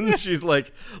jeans, and she's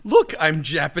like, "Look, I'm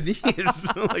Japanese."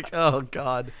 Like, oh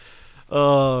god,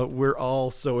 we're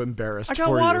all so embarrassed. I got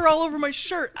for water you. all over my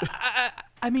shirt.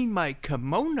 I mean my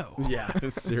kimono. Yeah,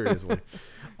 seriously.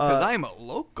 Because I'm a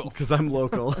local. Because I'm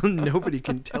local. Nobody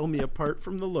can tell me apart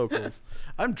from the locals.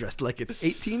 I'm dressed like it's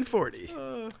 1840.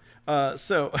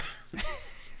 So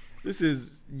this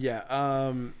is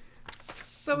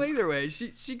So either way,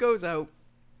 she goes out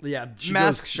she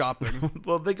mask goes, shopping.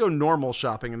 Well, they go normal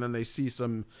shopping, and then they see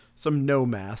some no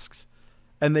masks,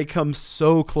 and they come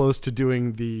so close to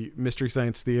doing the Mystery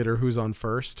Science Theater Who's on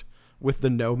First with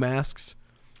the no masks.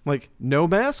 Like, no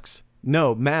masks?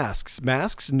 No. Masks?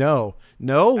 Masks? No.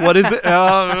 No? What is it?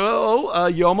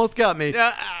 You almost got me.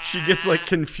 She gets like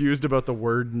confused about the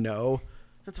word no.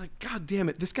 It's like, God damn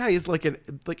it. This guy is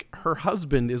like her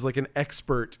husband is like an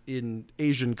expert in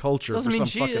Asian culture Doesn't for mean some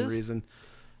she fucking is. reason.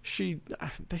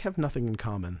 They have nothing in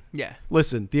common. Yeah.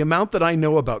 Listen, the amount that I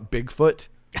know about Bigfoot,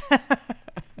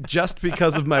 just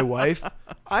because of my wife,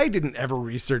 I didn't ever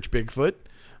research Bigfoot.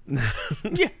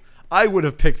 Yeah. I would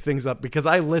have picked things up because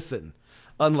I listen,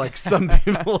 unlike some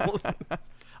people.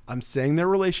 I'm saying their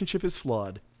relationship is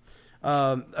flawed.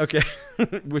 Okay,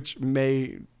 which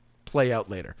may play out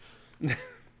later.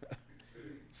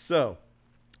 So,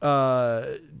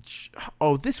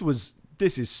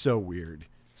 this is so weird.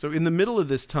 So in the middle of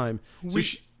this time,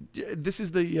 this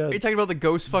is the. Are you talking about the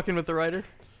ghost fucking with the writer?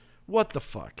 What the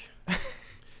fuck?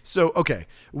 So, okay,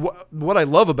 what I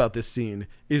love about this scene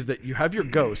is that you have your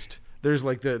ghost. There's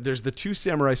the two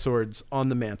samurai swords on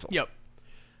the mantle. Yep.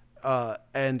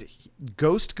 And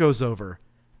Ghost goes over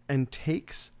and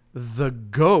takes the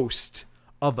ghost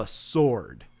of a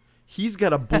sword. He's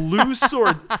got a blue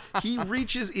sword. He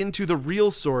reaches into the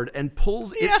real sword and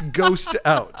pulls its ghost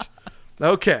out.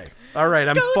 Okay. All right.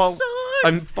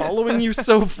 I'm following you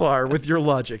so far with your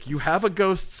logic. You have a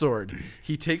ghost sword.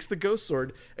 He takes the ghost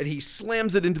sword and he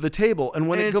slams it into the table. And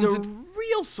when it it's comes a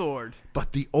real sword.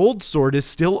 But the old sword is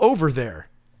still over there.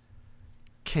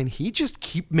 Can he just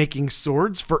keep making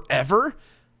swords forever?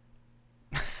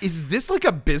 Is this like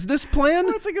a business plan?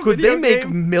 Well, it's like a Could video they make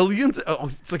game. millions? Oh,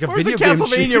 it's like a Or video it's game. like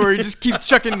Castlevania where he just keeps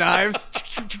chucking knives.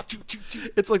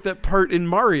 It's like that part in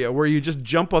Mario where you just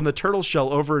jump on the turtle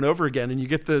shell over and over again, and you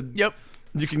get Yep.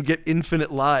 You can get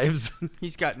infinite lives.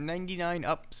 He's got 99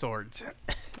 up swords.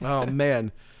 Oh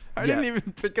man. I didn't even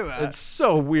think of that. It's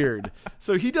so weird.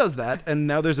 So he does that, and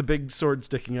now there's a big sword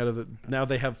sticking out of it. Now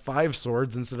they have 5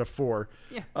 swords instead of 4.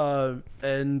 Yeah.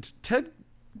 And Ted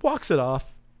walks it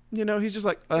off. You know, he's just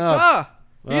like,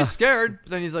 he's scared.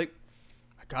 But then he's like,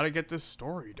 I gotta get this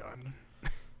story done.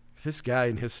 This guy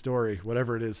and his story,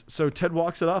 whatever it is. So Ted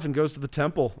walks it off and goes to the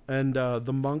temple, and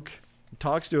the monk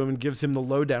talks to him and gives him the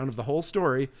lowdown of the whole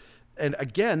story. And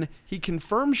again, he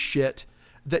confirms shit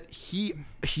that he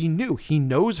knew. He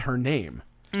knows her name.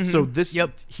 Mm-hmm. So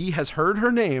he has heard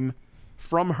her name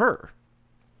from her.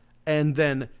 And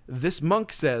then this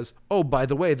monk says, oh, by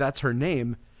the way, that's her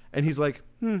name. And he's like,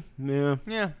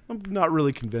 yeah, I'm not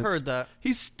really convinced. Heard that.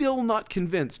 He's still not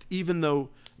convinced, even though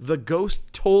the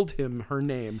ghost told him her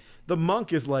name. The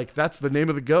monk is like, that's the name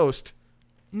of the ghost.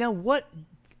 Now, what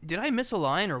did I miss a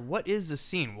line, or what is the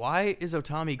scene? Why is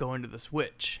Otami going to this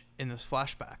witch in this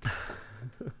flashback?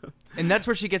 And that's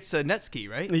where she gets Netsuki,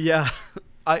 right? Yeah.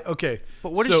 Okay.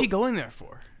 But what is she going there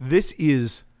for? This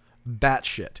is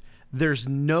batshit. There's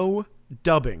no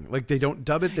dubbing. Like, they don't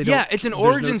dub it. It's an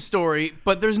origin story,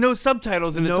 but there's no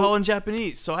subtitles, and it's all in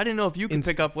Japanese. So I didn't know if you can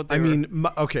pick up what they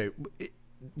were.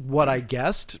 What I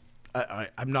guessed,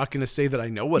 I'm not going to say that I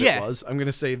know what it was. I'm going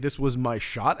to say this was my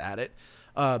shot at it.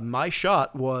 My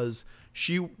shot was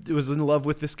she was in love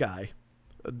with this guy.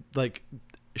 Like,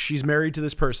 she's married to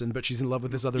this person, but she's in love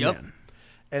with this other man.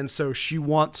 And so she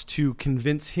wants to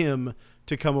convince him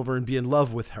to come over and be in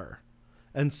love with her.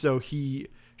 And so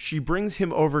she brings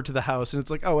him over to the house, and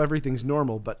it's like, oh, everything's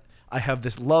normal, but I have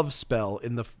this love spell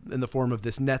in the form of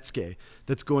this Netsuke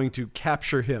that's going to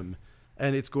capture him,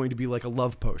 and it's going to be like a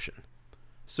love potion.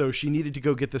 So she needed to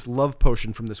go get this love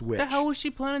potion from this witch. What the hell was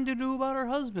she planning to do about her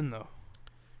husband, though?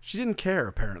 She didn't care,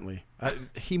 apparently.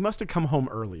 He must have come home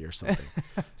early or something.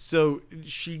 So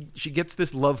she gets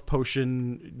this love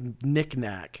potion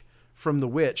knick-knack from the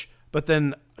witch, but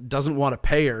then doesn't want to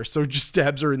pay her, so just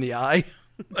stabs her in the eye,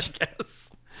 I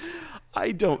guess.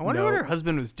 I wonder what her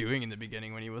husband was doing in the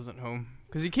beginning when he wasn't home.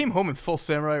 Because he came home in full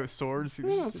samurai with swords.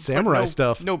 Samurai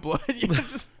stuff. No blood.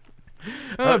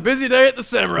 Busy day at the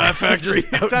samurai factory.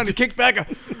 Time to kick back.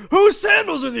 Whose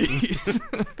sandals are these?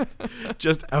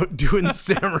 Just out doing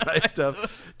samurai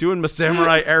stuff, doing my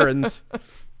samurai errands.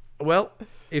 Well,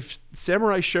 if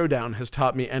Samurai Showdown has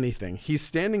taught me anything, he's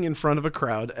standing in front of a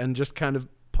crowd and just kind of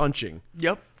punching.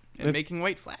 Yep. And making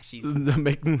white flashes.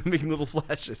 making little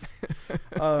flashes.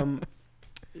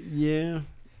 Yeah.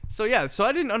 So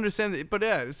I didn't understand it, but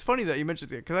yeah, it's funny that you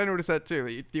mentioned it because I noticed that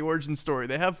too. The origin story,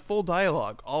 they have full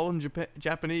dialogue, all in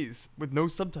Japanese with no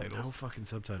subtitles. No fucking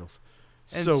subtitles.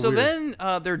 And so weird.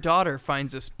 then their daughter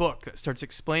finds this book that starts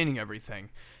explaining everything,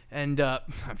 and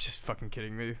I'm just fucking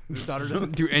kidding me. The daughter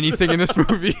doesn't do anything in this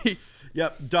movie.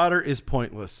 Yep, daughter is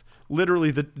pointless.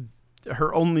 Literally,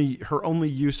 her only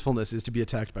usefulness is to be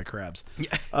attacked by crabs.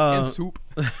 Yeah, and soup.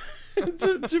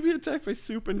 to be attacked by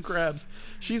soup and crabs.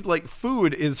 She's like,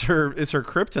 food is her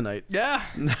kryptonite. Yeah.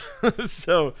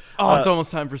 So it's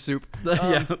almost time for soup.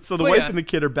 Yeah. So the wife and the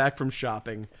kid are back from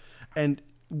shopping, and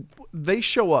they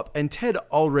show up, and Ted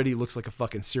already looks like a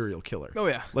fucking serial killer. Oh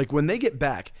yeah. Like when they get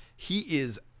back, he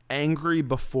is angry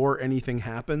before anything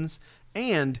happens,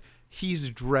 and he's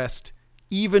dressed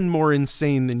even more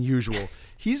insane than usual.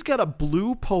 He's got a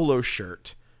blue polo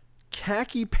shirt,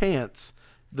 khaki pants.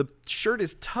 The shirt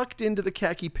is tucked into the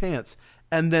khaki pants,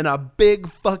 and then a big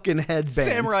fucking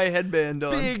headband. Samurai headband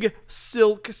on. Big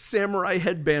silk samurai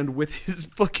headband with his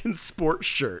fucking sports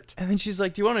shirt. And then she's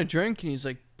like, "Do you want a drink?" And he's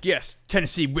like, "Yes,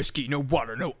 Tennessee whiskey, no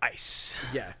water, no ice."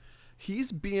 Yeah.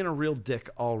 He's being a real dick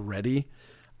already.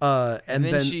 And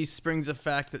then she springs the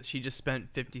fact that she just spent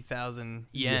 50,000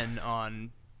 yen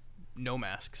on no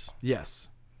masks. Yes.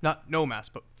 Not no masks,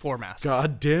 but 4 masks.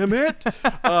 God damn it.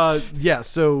 Yeah,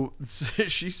 so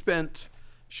she spent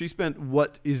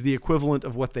what is the equivalent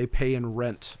of what they pay in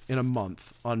rent in a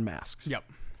month on masks. Yep.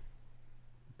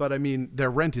 But I mean,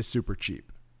 their rent is super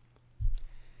cheap.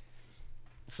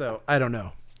 So, I don't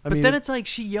know. But then it's like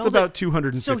she yelled it's about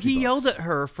 $250. So he yelled at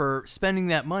her for spending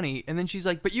that money, and then she's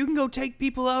like, "But you can go take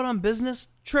people out on business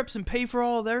trips and pay for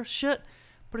all of their shit."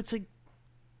 But it's like,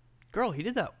 girl, he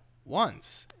did that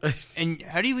once. And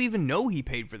how do you even know he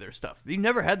paid for their stuff? You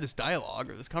never had this dialogue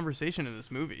or this conversation in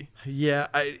this movie. Yeah,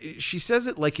 she says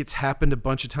it like it's happened a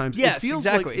bunch of times. Yes, it feels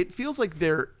exactly. It feels like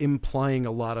they're implying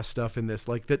a lot of stuff in this,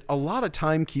 like that a lot of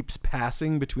time keeps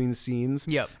passing between scenes.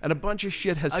 Yep. And a bunch of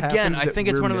shit has happened. Again, I think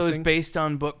it's one of those missing. based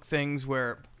on book things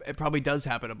where it probably does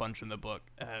happen a bunch in the book.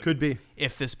 Could be.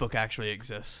 If this book actually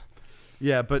exists.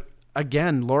 Yeah, but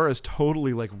again, Laura's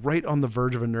totally like right on the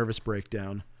verge of a nervous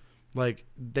breakdown. Like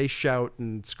they shout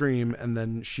and scream, and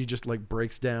then she just like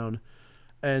breaks down,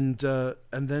 and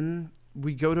then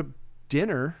we go to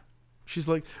dinner. She's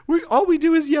like, all we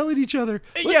do is yell at each other.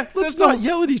 Let's not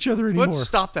yell at each other anymore. Let's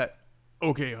stop that.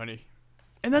 Okay, honey.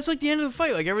 And that's like the end of the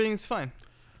fight. Like everything's fine.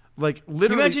 Like Can you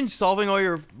literally, imagine solving all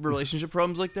your relationship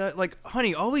problems like that? Like,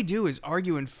 honey, all we do is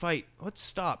argue and fight. Let's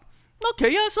stop. Okay,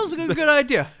 yeah, sounds like a good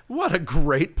idea. What a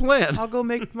great plan. I'll go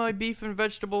make my beef and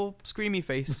vegetable screamy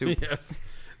face soup. Yes.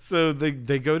 So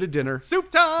they go to dinner. Soup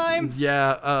time!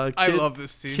 Yeah. I love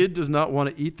this scene. Kid does not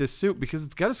want to eat this soup because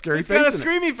it's got a scary face in it. It's got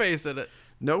a screamy face in it.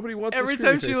 Nobody wants Every a screamy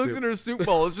time face she looks soup. at her soup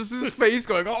bowl, it's just his face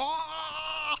going,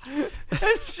 "Ah!"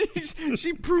 And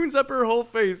she prunes up her whole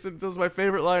face and does my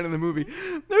favorite line in the movie.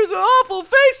 "There's an awful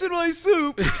face in my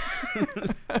soup."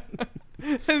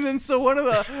 And then so one of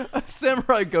the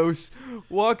samurai ghosts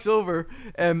walks over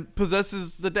and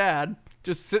possesses the dad.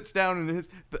 Just sits down and this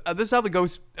is how the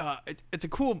ghost. It's a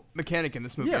cool mechanic in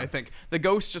this movie. Yeah. I think the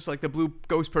ghost, just like the blue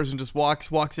ghost person, just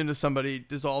walks into somebody,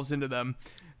 dissolves into them.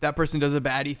 That person does a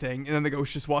baddie thing, and then the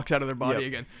ghost just walks out of their body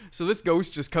again. So this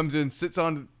ghost just comes in, sits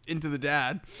into the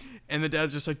dad, and the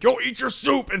dad's just like, "Go eat your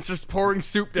soup," and it's just pouring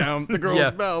soup down the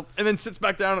girl's mouth, and then sits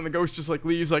back down, and the ghost just like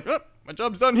leaves, like, "Oh, my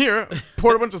job's done here."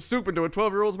 Poured a bunch of soup into a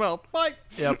 12-year-old's mouth. Bye.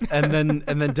 Yep. And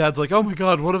then dad's like, "Oh my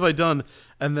God, what have I done?"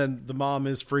 And then the mom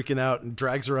is freaking out and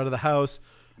drags her out of the house.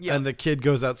 Yep. And the kid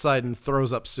goes outside and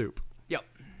throws up soup. Yep.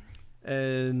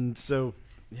 And so,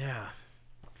 yeah.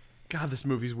 God, this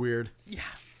movie's weird. Yeah.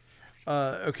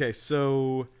 Okay,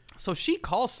 so she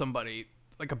calls somebody,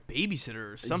 like a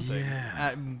babysitter or something.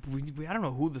 Yeah. I don't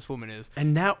know who this woman is.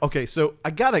 and now, okay, so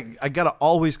I gotta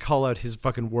always call out his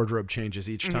fucking wardrobe changes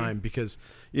each time because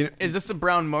Is this a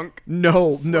brown monk?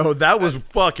 No, that was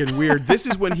fucking weird. This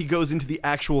is when he goes into the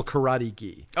actual karate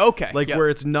gi. Okay. Like where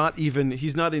it's not even,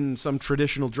 he's not in some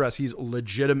traditional dress. He's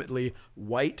legitimately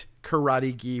white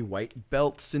karate gi, white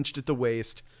belt cinched at the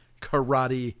waist,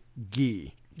 karate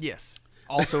gi. Yes.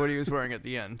 Also what he was wearing at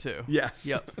the end, too. Yes.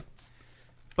 Yep.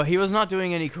 But he was not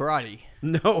doing any karate.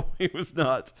 No, he was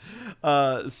not.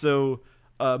 So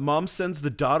mom sends the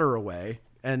daughter away.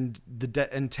 and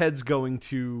and Ted's going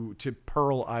to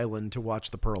Pearl Island to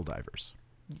watch the pearl divers.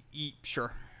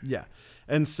 Sure. Yeah,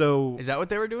 and so Is that what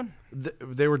they were doing?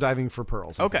 they were diving for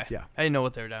pearls. I Okay. think, yeah. I didn't know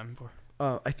what they were diving for.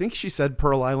 I think she said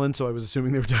Pearl Island, so I was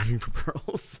assuming they were diving for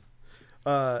pearls.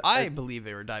 I believe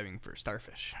they were diving for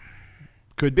starfish.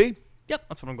 Could be. Yep,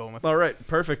 that's what I'm going with. All right,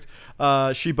 perfect.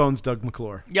 She bones Doug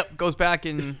McClure. Yep, goes back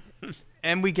and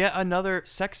and we get another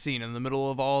sex scene in the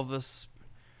middle of all of this.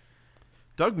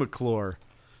 Doug McClure.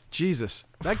 Jesus,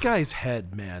 that guy's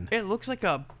head, man. It looks like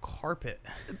a carpet.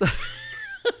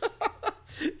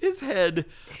 His head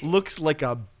looks like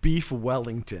a beef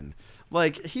Wellington.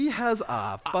 Like, he has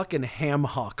a fucking ham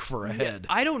hock for a head.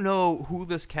 I don't know who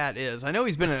this cat is. I know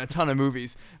he's been in a ton of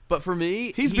movies, but for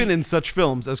me, He's been in such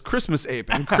films as Christmas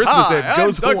Ape, and Christmas Ape I'm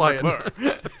goes Doug Hawaiian.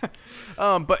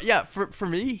 McClure. But yeah, for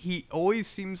me, he always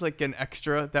seems like an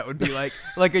extra that would be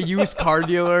like a used car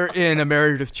dealer in a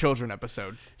Married with Children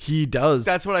episode. He does.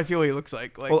 That's what I feel he looks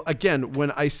like. Well, again,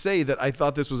 when I say that I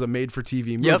thought this was a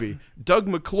made-for-TV Yep. movie, Doug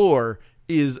McClure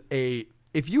is a...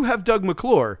 If you have Doug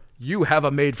McClure, you have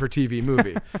a made-for-TV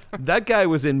movie. That guy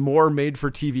was in more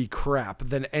made-for-TV crap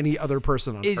than any other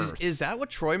person on Earth. Is that what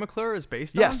Troy McClure is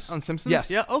based Yes. on Simpsons? Yes.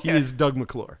 Yeah, okay. He is Doug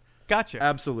McClure. Gotcha.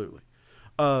 Absolutely.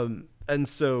 And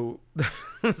so,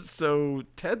 so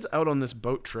Ted's out on this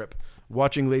boat trip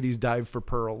watching ladies dive for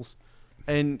pearls,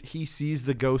 and he sees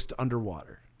the ghost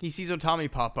underwater. He sees Otami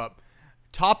pop up,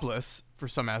 topless for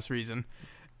some ass reason.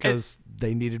 Because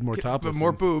they needed more topless. But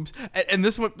more boobs. And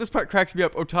this part cracks me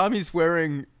up. Otami's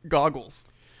wearing goggles.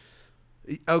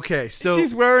 Okay, so...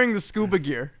 She's wearing the scuba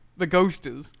gear. The ghost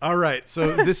is. All right,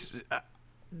 so this...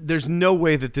 there's no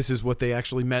way that this is what they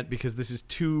actually meant, because this is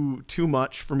too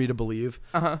much for me to believe.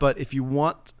 Uh-huh. But if you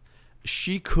want...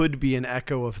 She could be an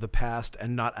echo of the past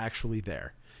and not actually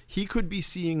there. He could be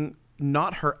seeing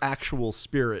not her actual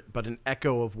spirit, but an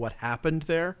echo of what happened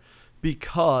there,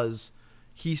 because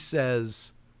he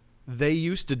says... They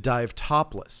used to dive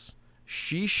topless.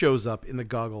 She shows up in the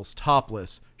goggles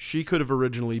topless. She could have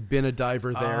originally been a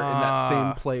diver there in that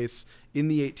same place in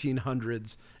the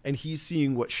 1800s, and he's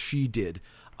seeing what she did.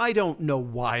 I don't know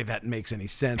why that makes any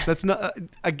sense. That's not,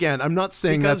 again, I'm not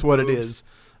saying Because that's what boobs. it is.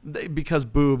 Because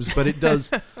boobs, but it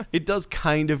does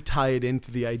kind of tie it into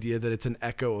the idea that it's an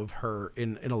echo of her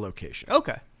in a location.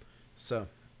 Okay. So...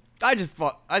 I just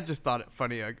thought it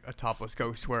funny a topless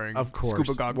ghost wearing Of course.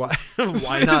 scuba goggles.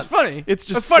 Why not? It's funny. It's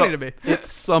just funny to me.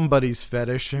 It's somebody's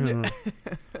fetish.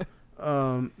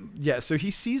 Yeah, so he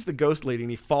sees the ghost lady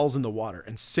and he falls in the water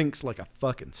and sinks like a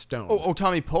fucking stone. Oh,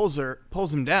 Otami pulls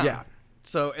him down. Yeah.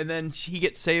 So and then he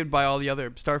gets saved by all the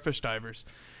other starfish divers,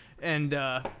 and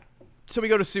so we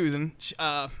go to Susan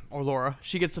or Laura.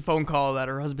 She gets a phone call that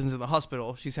her husband's in the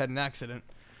hospital. She's had an accident,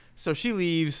 so she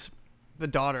leaves the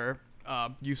daughter.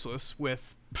 Useless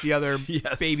with the other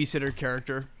Yes. babysitter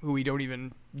character who we don't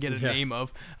even get a name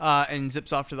of, and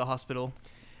zips off to the hospital.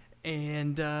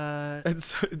 And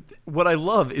so, what I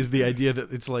love is the idea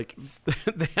that it's like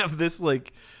they have this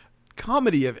like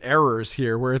comedy of errors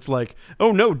here where it's like,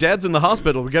 oh no, dad's in the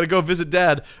hospital, we gotta go visit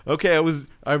dad. Okay, I was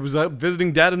out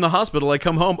visiting dad in the hospital. I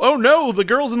come home, oh no, the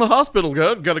girl's in the hospital,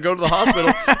 gotta go to the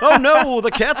hospital. Oh no, the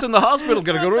cat's in the hospital,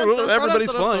 gotta go to,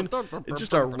 everybody's fine. It's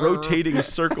just a rotating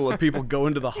circle of people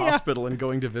going to the hospital and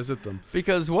going to visit them.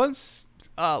 because once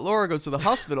Laura goes to the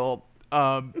hospital,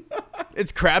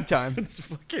 it's crab time. It's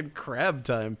fucking crab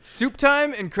time. Soup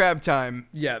time and crab time.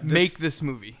 Yeah, make this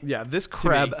movie Yeah, this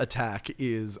crab attack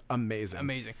is amazing.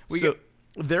 amazing.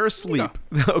 They're asleep.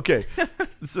 Okay.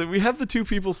 So we have the two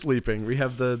people sleeping. We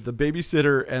have the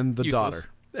babysitter and the Useless.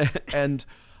 daughter. And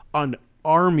an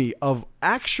army of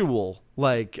actual,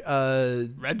 like,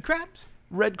 red crabs?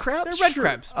 red crabs? They're red Sure.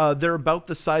 crabs. They're about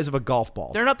the size of a golf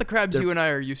ball. They're not the crabs you and I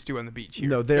are used to on the beach here.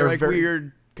 No, they're like very-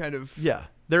 weird kind of Yeah.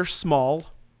 They're small.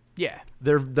 yeah.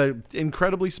 They're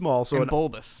incredibly small. So And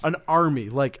bulbous. An army,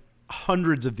 like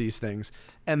hundreds of these things.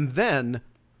 And then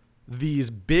these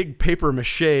big paper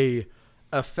mache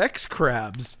effects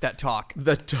crabs That talk.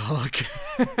 that talk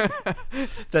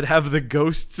that have the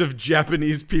ghosts of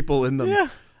Japanese people in them. Yeah.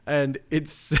 And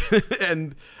it's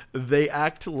and they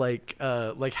act like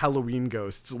Halloween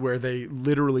ghosts, where they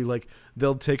literally like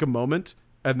they'll take a moment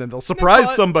and then they'll surprise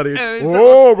pause, somebody. and they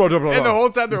Oh, blah, blah, blah, And the blah. whole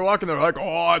time they're walking, they're like,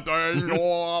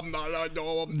 oh, I'm not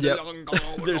Yep.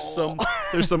 There's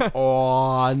some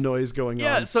aw noise going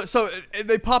Yeah, on. so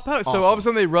they pop out. So all of Awesome. a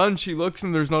sudden they run. She looks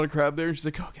and there's not a crab there. And she's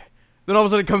like, okay. Then all of a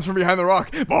sudden it comes from behind the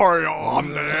rock. Mario,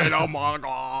 I'm dead. Oh my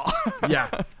god. Yeah,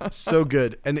 so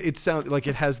good. And it sounds like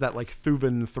it has that like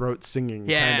Thuvan throat singing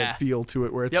kind of feel to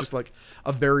it, where it's just like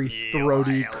a very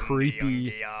throaty,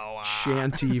 creepy,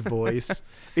 chanty voice.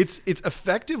 It's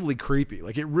effectively creepy.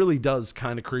 Like it really does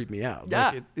kind of creep me out.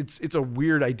 Yeah. Like it's a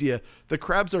weird idea. The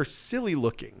crabs are silly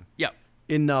looking. Yep.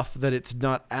 Enough that it's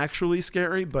not actually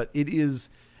scary, but it's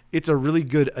a really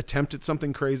good attempt at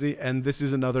something crazy. And this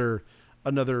is another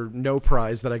no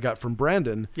prize that I got from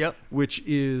Brandon. Yep. Which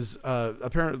is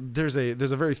apparently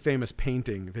there's a very famous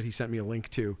painting that he sent me a link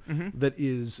to that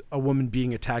is a woman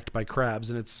being attacked by crabs,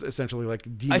 and it's essentially like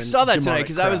demon. I saw that tonight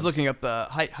because I was looking up the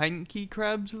Heineke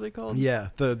crabs. What are they called? Yeah,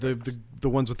 the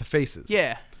ones with the faces.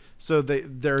 Yeah. So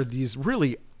they're these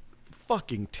really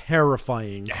fucking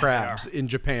terrifying crabs in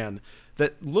Japan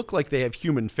that look like they have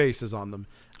human faces on them.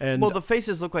 And Well, the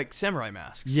faces look like samurai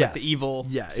masks. Yes. Like the evil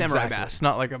samurai exactly. mask,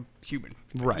 not like a human.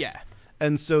 Right. Yeah.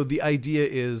 And so the idea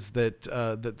is that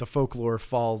that the folklore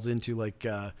falls into like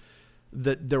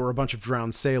that there were a bunch of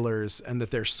drowned sailors and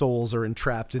that their souls are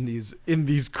entrapped in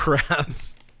these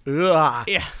crabs. Ugh.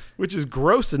 Yeah. Which is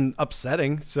gross and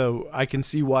upsetting. So I can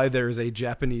see why there's a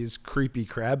Japanese creepy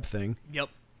crab thing. Yep.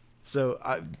 So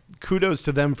kudos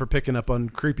to them for picking up on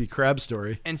creepy crab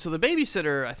story. And so the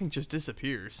babysitter, I think, just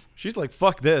disappears. She's like,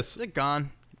 fuck this. They're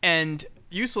gone. And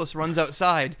Useless runs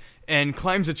outside and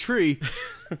climbs a tree.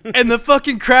 And the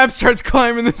fucking crab starts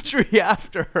climbing the tree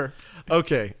after her.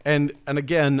 Okay, and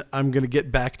again, I'm going to get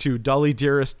back to Dolly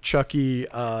Dearest, Chucky,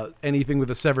 anything with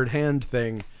a severed hand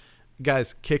thing.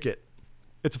 Guys, kick it.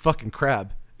 It's a fucking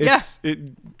crab.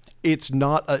 It's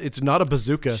not a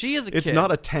bazooka. She is a It's kid.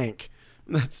 not a tank.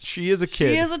 She is a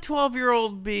kid. She is a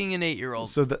 12-year-old being an 8-year-old.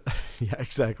 So that, yeah,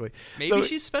 exactly. Maybe So-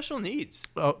 she's special needs.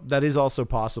 Oh, that is also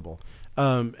possible.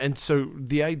 And so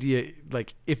the idea,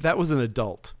 like, if that was an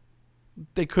adult,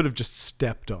 they could have just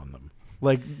stepped on them.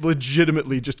 Like,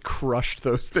 legitimately just crushed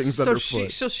those things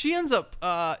underfoot. So she ends up,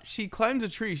 she climbs a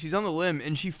tree, she's on the limb,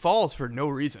 and she falls for no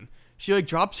reason. She, like,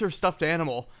 drops her stuffed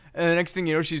animal, and the next thing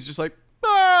you know, she's just like,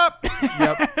 ah!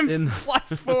 Yep. and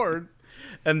flies forward.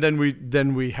 And then we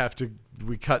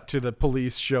cut to the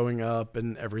police showing up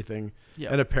and everything.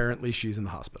 Yep. And apparently she's in the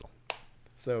hospital.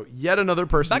 So yet another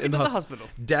person Back in into the the hospital.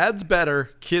 Dad's better.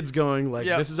 Kids going like,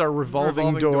 Yep. this is our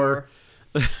revolving door.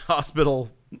 Hospital.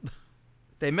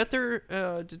 They met their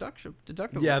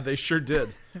deductible. Yeah, they sure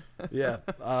did. Yeah.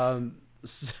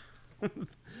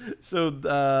 So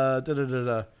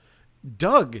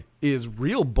Doug is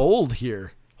real bold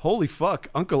here. Holy fuck.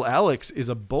 Uncle Alex is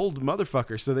a bold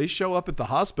motherfucker. So they show up at the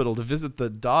hospital to visit the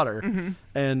daughter.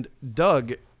 And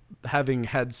Doug, having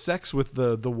had sex with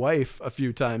the wife a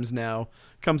few times now,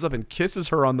 comes up and kisses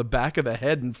her on the back of the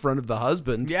head in front of the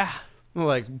husband. Yeah. I'm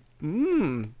like,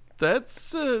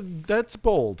 that's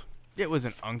bold. It was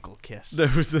an uncle kiss. There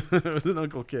was an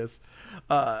uncle kiss.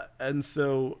 And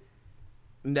so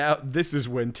now this is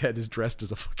when Ted is dressed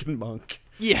as a fucking monk.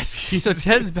 Yes. So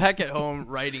Ted's back at home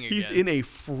writing again. He's in a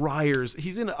friar's.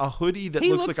 He's in a hoodie that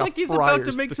He looks looks like like a he's friar's.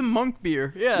 about to make some monk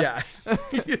beer. Yeah. Yeah.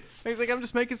 He's- He's like, I'm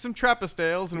just making some Trappist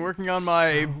ales and working on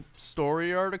my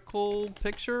story article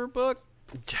picture book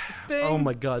thing. Oh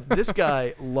my god. This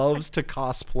guy loves to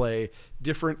cosplay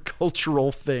different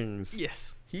cultural things.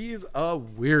 Yes. He's a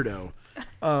weirdo.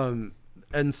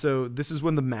 And so this is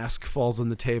when the mask falls on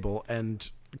the table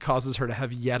and causes her to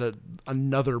have yet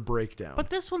another breakdown. But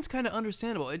this one's kind of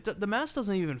understandable. The mask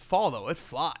doesn't even fall, though. It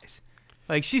flies.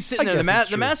 Like, she's sitting I there. guess it's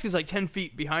The true. mask is like 10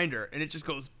 feet behind her, and it just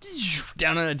goes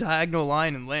down on a diagonal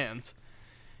line and lands.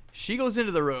 She goes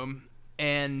into the room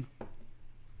and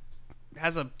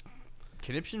has a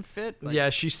conniption fit. Like, yeah,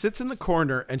 she sits in the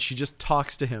corner and she just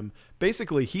talks to him.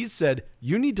 Basically, he's said,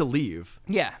 you need to leave.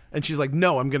 Yeah. And she's like,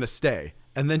 no, I'm going to stay.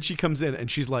 And then she comes in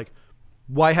and she's like,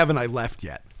 why haven't I left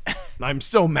yet? I'm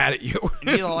so mad at you. And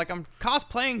he's all like, I'm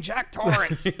cosplaying Jack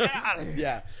Torrance. Get out of here.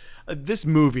 Yeah. This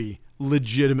movie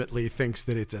legitimately thinks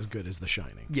that it's as good as The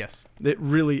Shining. Yes.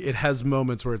 It has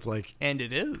moments where it's like, And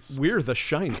it is. we're The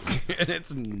Shining. And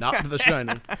it's not The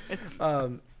Shining.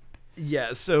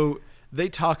 Yeah, so they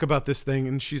talk about this thing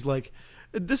and she's like,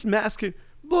 this mask,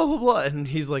 blah, blah, blah. And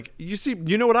he's like,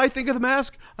 you know what I think of the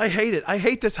mask? I hate it. I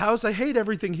hate this house. I hate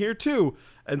everything here too.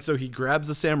 And so he grabs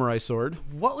a samurai sword.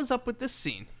 What was up with this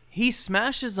scene? He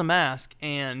smashes the mask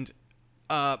and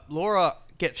Laura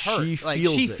gets hurt. She Like,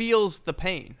 feels she it. feels the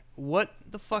pain. What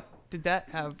the fuck did that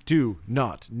have? Do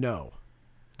not know.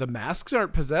 The masks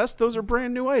aren't possessed. Those are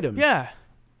brand new items. Yeah.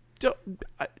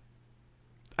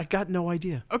 I got no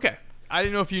idea. Okay. I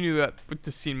didn't know if you knew that what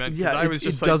this scene meant. 'cause Yeah, I was it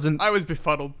just doesn't- I was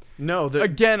befuddled. No,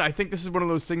 Again, I think this is one of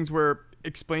those things where it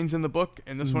explains in the book,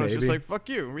 and this one is just Maybe. like, fuck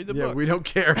you, read the yeah, book. we don't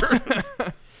care.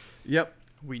 Yep.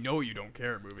 We know you don't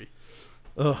care, movie.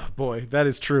 Oh boy, that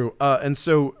is true. And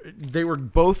so they were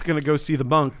both gonna go see the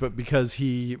monk, but because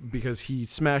he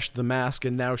smashed the mask,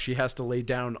 and now she has to lay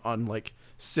down on like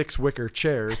 6 wicker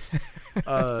chairs,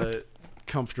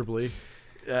 comfortably.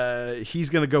 He's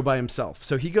gonna go by himself.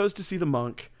 So he goes to see the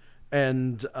monk,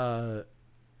 and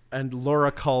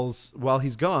Laura calls while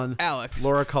he's gone. Alex.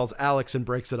 Laura calls Alex and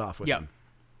breaks it off with him.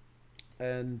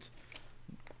 And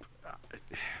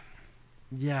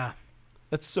yeah,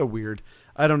 that's so weird.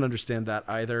 I don't understand that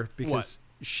either, because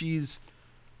she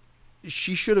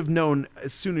should have known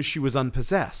as soon as she was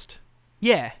unpossessed.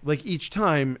 Yeah. Like each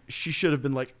time she should have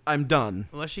been like, I'm done.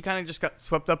 Unless she kind of just got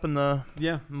swept up in the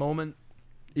moment.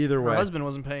 Either way. Her husband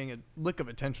wasn't paying a lick of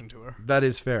attention to her. That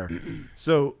is fair.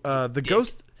 So the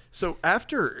ghost. So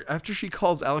after she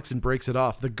calls Alex and breaks it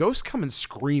off, the ghosts come and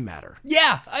scream at her.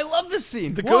 Yeah, I love this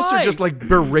scene. The ghosts are just like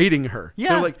berating her. Yeah.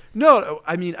 They're like, no,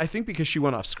 I mean, I think because she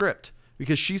went off script.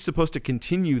 Because she's supposed to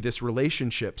continue this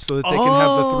relationship so that they can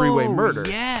have the 3-way murder.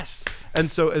 Yes.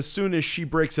 And so as soon as she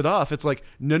breaks it off, it's like,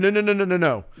 no. And they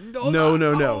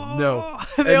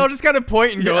all just kind of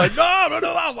point and go like, no.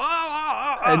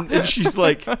 And she's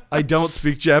like, I don't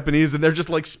speak Japanese. And they're just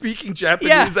like speaking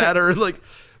Japanese at her. Like,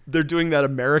 they're doing that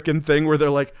American thing where they're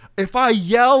like, if I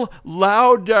yell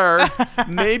louder,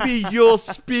 maybe you'll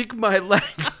speak my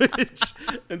language.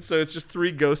 And so it's just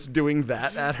 3 ghosts doing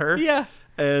that at her. Yeah.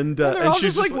 And they're all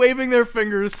she's just like waving their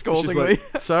fingers scoldingly.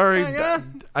 She's like, sorry. Yeah.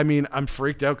 I mean, I'm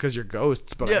freaked out because you're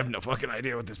ghosts, but I have no fucking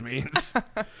idea what this means.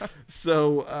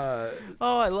 So,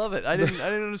 oh, I love it. I didn't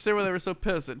understand why they were so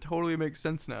pissed. It totally makes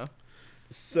sense now.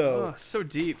 So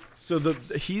deep. So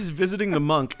he's visiting the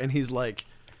monk, and he's like,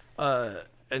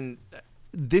 and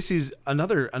this is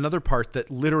another part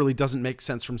that literally doesn't make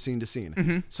sense from scene to scene.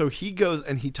 Mm-hmm. So he goes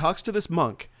and he talks to this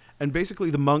monk, and basically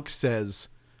the monk says,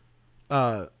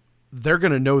 they're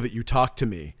going to know that you talked to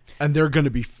me, and they're going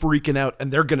to be freaking out, and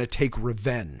they're going to take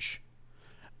revenge.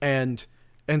 And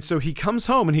so he comes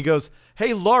home and he goes,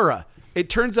 hey, Laura, it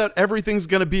turns out everything's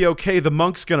going to be okay. The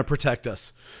monk's going to protect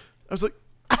us. I was like,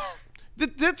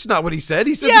 that's not what he said.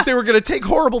 He said that they were going to take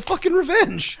horrible fucking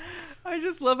revenge. I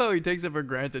just love how he takes it for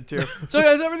granted too. So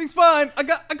guys, everything's fine. I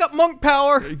got monk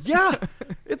power. Yeah,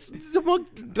 it's the monk.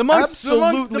 The monk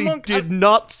absolutely did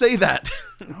not say that.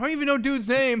 I don't even know dude's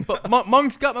name, but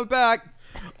monk's got my back.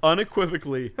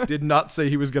 Unequivocally, did not say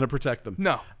he was going to protect them.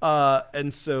 No.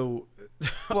 And so,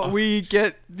 well, we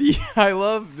get the. I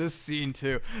love this scene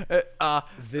too.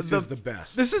 This is the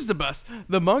best. This is the best.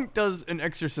 The monk does an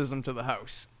exorcism to the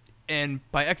house. And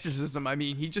by exorcism, I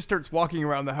mean he just starts walking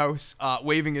around the house,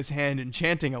 waving his hand and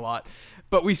chanting a lot.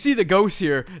 But we see the ghosts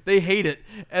here. They hate it.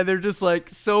 And they're just like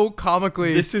so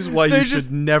comically. This is why you should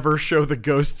never show the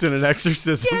ghosts in an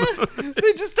exorcism. Yeah,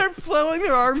 they just start flailing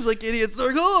their arms like idiots.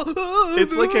 They're like, oh,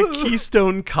 it's like a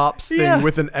Keystone Cops thing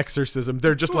with an exorcism.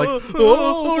 They're just like, oh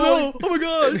no, oh my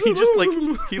God. And he just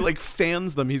like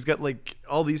fans them. He's got like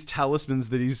all these talismans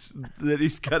that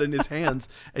he's got in his hands,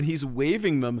 and he's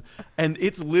waving them. And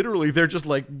it's literally, they're just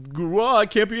like, whoa, I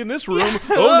can't be in this room. Yeah.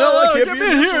 Oh no, I can't be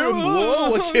in this room.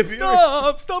 Whoa, I can't be in here.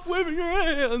 Stop waving your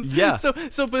hands. Yeah.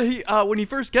 But he when he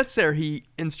first gets there, he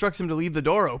instructs him to leave the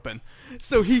door open.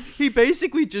 So he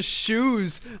basically just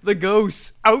shoos the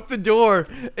ghosts out the door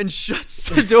and shuts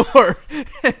the door.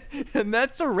 And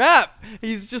that's a wrap.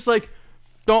 He's just like,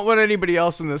 don't let anybody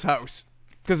else in this house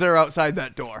because they're outside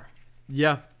that door.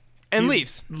 Yeah. And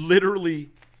leaves.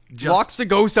 Literally just locks the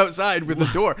ghosts outside with the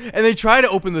door. And they try to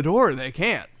open the door and they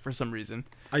can't for some reason.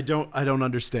 I don't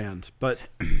understand, but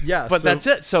yeah. But that's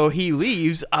it. So he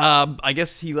leaves. I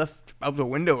guess he left out the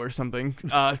window or something.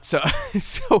 But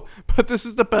this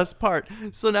is the best part.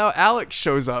 So now Alex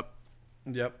shows up.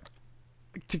 Yep.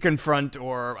 To confront,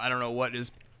 or I don't know what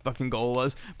his fucking goal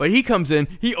was, but he comes in,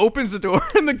 he opens the door,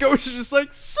 and the ghosts are just like,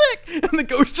 sick, and the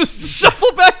ghosts just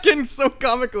shuffle back in so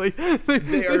comically.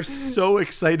 They are so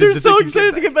excited. They're so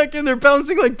excited to get back in. They're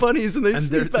bouncing like bunnies, and they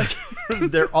sneak back in.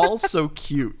 They're all so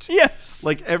cute. Yes.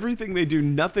 Like everything they do,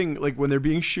 nothing like when they're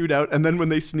being shooed out, and then when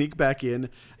they sneak back in,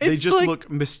 they just like, look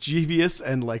mischievous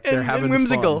and like they're having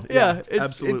whimsical. Fun. Yeah,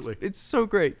 absolutely. It's so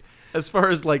great. As far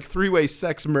as like 3-way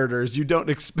sex murders, you don't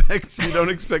expect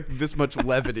this much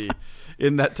levity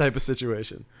in that type of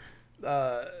situation.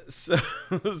 So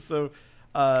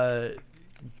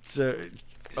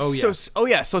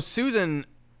Susan,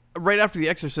 right after the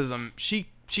exorcism, she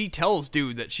tells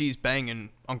dude that she's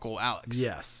banging Uncle Alex.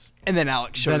 Yes. And then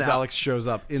Alex shows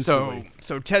up instantly.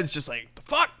 So Ted's just like, the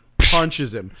fuck?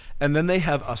 Punches him. And then they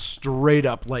have a straight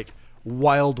up like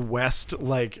Wild West,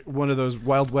 like one of those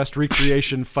Wild West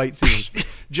recreation fight scenes.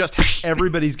 Just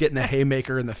everybody's getting a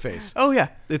haymaker in the face. Oh yeah.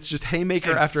 It's just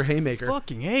haymaker after haymaker.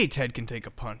 Fucking hey, Ted can take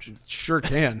a punch. Sure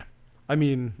can. I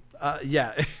mean,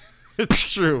 yeah,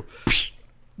 it's true.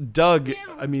 Doug,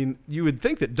 I mean, you would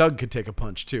think that Doug could take a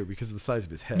punch too because of the size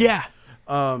of his head. Yeah.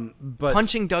 But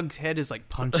Punching Doug's head is like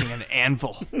punching an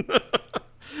anvil.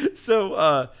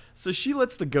 so she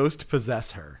lets the ghost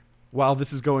possess her while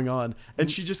this is going on,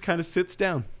 and she just kind of sits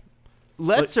down.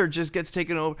 Lets her just gets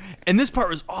taken over. And this part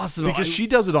was awesome. Because she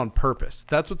does it on purpose.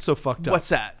 That's what's so fucked up. What's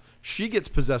that? She gets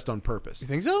possessed on purpose. You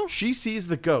think so? She sees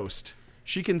the ghost.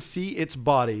 She can see its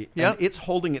body, Yep. and it's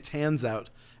holding its hands out.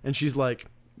 And she's like,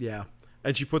 yeah.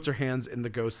 And she puts her hands in the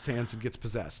ghost's hands and gets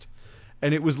possessed.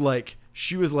 And it was like,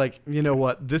 she was like, you know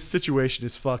what? This situation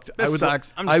is fucked. This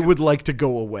sucks. I would like to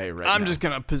go away right now. I'm just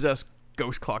going to possess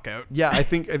Ghost Clock out. Yeah, I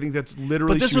think that's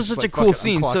literally. But this she was such like, a cool "Fuck it,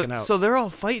 scene. I'm clocking out." So they're all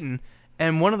fighting,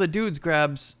 and one of the dudes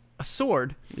grabs a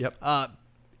sword. Yep.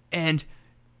 And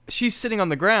she's sitting on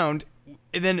the ground,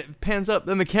 and then it pans up.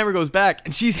 Then the camera goes back,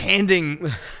 and she's handing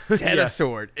Ted Yeah. a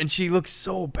sword, and she looks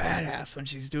so badass when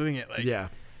she's doing it. Like, Yeah.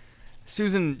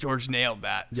 Susan George nailed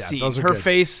that Yeah, scene. those are Her good.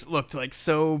 face looked like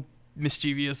so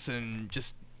mischievous and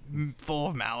just full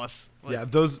of malice. Like, Yeah.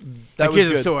 That like, was here's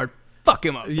good. a sword. Fuck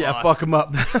him up. Yeah, boss. fuck them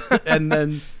up, and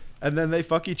then they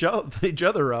fuck each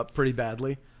other up pretty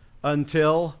badly,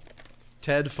 until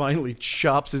Ted finally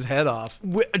chops his head off.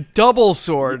 A double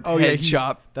sword Oh head yeah,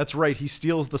 chop. That's right. He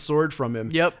steals the sword from him.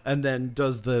 Yep. And then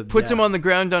does the Puts him on the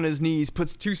ground on his knees.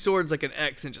 Puts two swords like an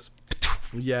X and just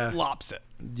Yeah. lops it.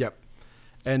 Yep.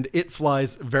 And it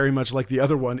flies very much like the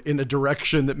other one in a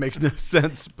direction that makes no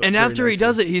sense. But And very after he nicely.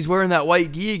 does it, he's wearing that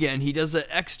white gi again. He does the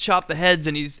X chop the heads,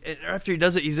 and after he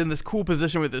does it, he's in this cool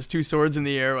position with his two swords in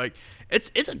the air. Like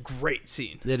it's a great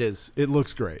scene. It is. It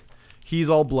looks great. He's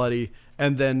all bloody,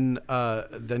 and then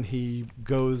he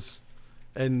goes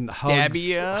and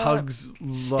hugs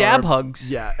Stab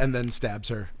hugs. Yeah, and then stabs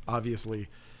her, obviously,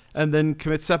 and then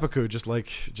commits seppuku, just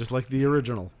like the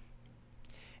original.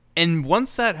 And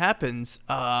once that happens,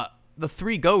 the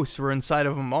three ghosts were inside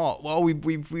of them all. Well,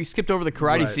 we skipped over the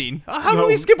karate Right. scene. How No. did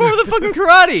we skip over the fucking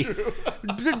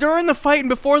karate? During the fight and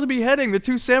before the beheading, the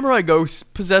two samurai ghosts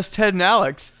possessed Ted and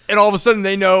Alex, and all of a sudden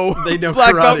they know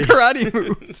black belt karate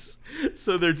moves.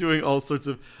 So they're doing all sorts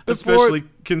of, Before- especially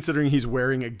considering he's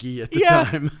wearing a gi at the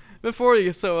time. Before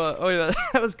you,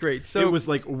 that was great. So It was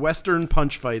like Western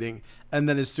punch fighting, and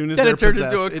then as soon as then they're it turned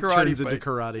possessed, into a it karate turns fight. into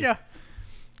karate. Yeah,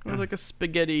 it was like a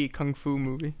spaghetti kung fu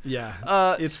movie.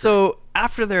 Yeah. It's So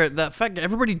after that fact,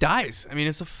 everybody dies. I mean,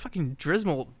 it's a fucking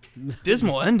dismal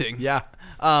ending. Yeah.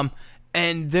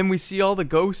 And then we see all the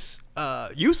ghosts.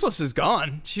 Useless is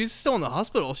gone. She's still in the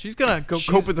hospital. She's gonna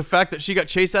cope with the fact that she got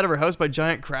chased out of her house by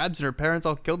giant crabs and her parents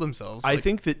all killed themselves. I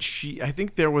think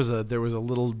there was a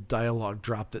little dialogue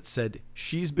drop that said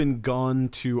she's been gone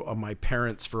to my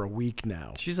parents for a week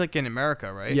now. she's like in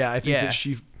America, right? Yeah, I think that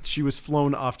she was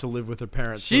flown off to live with her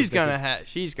parents. so She's that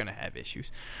they gonna have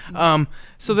issues.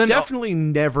 So then definitely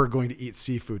never going to eat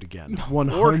seafood again.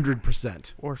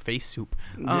 100%. or face soup.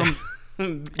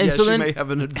 And so she then- may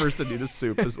have an adversity to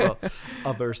soup as well.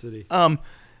 Adversity.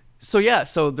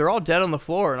 So they're all dead on the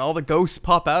floor, and all the ghosts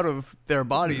pop out of their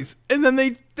bodies, and then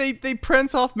they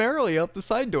prance off merrily out the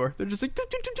side door. They're just like do,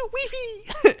 do, do, do, wee,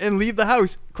 wee, and leave the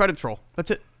house. Credits roll.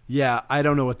 That's it. Yeah, I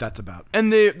don't know what that's about.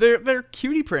 And they're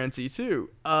cutie prancy too.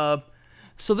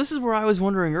 So this is where I was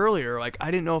wondering earlier. Like I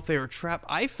didn't know if they were trapped.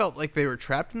 I felt like they were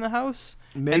trapped in the house,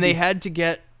 Maybe. and they had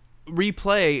to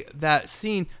replay that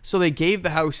scene. So they gave the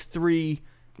house 3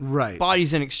 Right.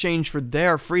 bodies in exchange for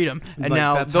their freedom, and Like,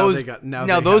 now that's how those they got- now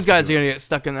now they those have to guys do are it. gonna get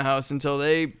stuck in the house until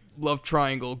they love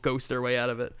triangle ghost their way out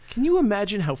of it. Can you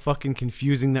imagine how fucking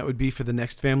confusing that would be for the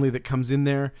next family that comes in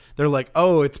there? They're like,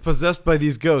 oh, it's possessed by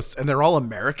these ghosts, and they're all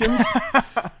Americans?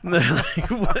 And they're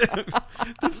like, what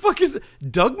the fuck is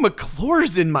Doug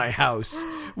McClure's in my house?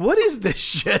 What is this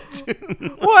shit?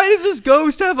 Why does this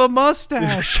ghost have a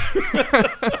mustache?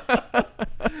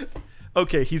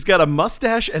 Okay, he's got a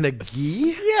mustache and a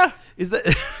gi? Yeah. Is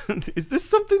this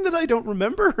something that I don't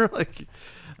remember? Like,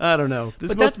 I don't know. This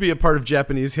But must that- be a part of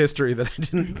Japanese history that I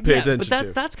didn't pay attention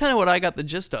but that's kind of what I got the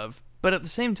gist of. But at the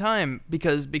same time,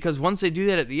 because once they do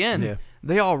that at the end, Yeah.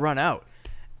 they all run out.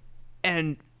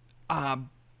 And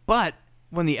but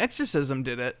when the exorcism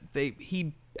did it,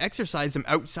 he exorcised them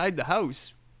outside the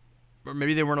house. Or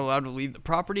maybe they weren't allowed to leave the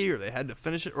property, or they had to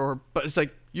finish it, but it's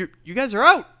like you guys are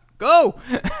out. Go.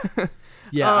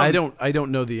 Yeah, I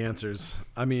don't know the answers.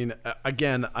 I mean,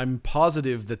 again, I'm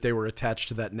positive that they were attached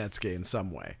to that Netsuke in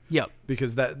some way. Yep.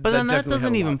 Because that. But then that definitely had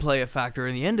doesn't a even lot. play a factor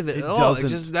in the end of it It at all. It's doesn't.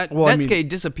 just that Well, I mean- Netsuke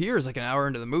disappears like an hour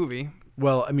into the movie.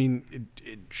 Well, I mean,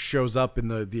 it shows up in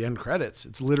the end credits.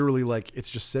 It's literally like it's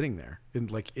just sitting there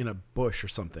in a bush or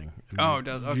something. And Oh, it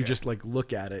does? You Okay. just like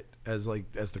look at it as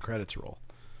the credits roll.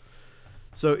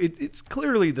 So it's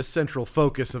clearly the central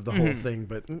focus of the whole thing,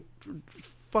 but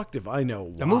fucked if I know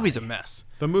why. The movie's a mess.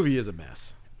 The movie is a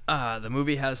mess. The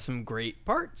movie has some great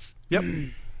parts. Yep.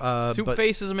 Soup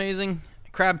Face is amazing.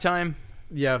 Crab Time.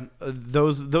 Yeah,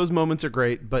 those moments are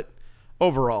great, but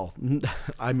overall,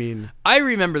 I mean, I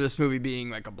remember this movie being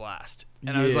like a blast,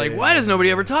 and I was like, "Why does nobody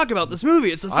ever talk about this movie?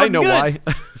 It's so fucking good." I know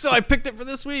why. So I picked it for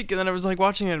this week, and then I was like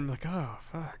watching it, and I'm like, "Oh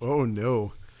fuck." Oh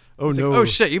no. Oh Like, no. oh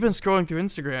shit! You've been scrolling through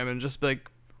Instagram and just like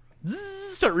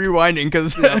start rewinding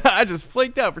because I just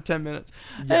flaked out for 10 minutes.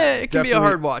 Yeah, it can be a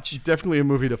hard watch. Definitely a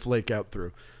movie to flake out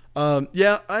through.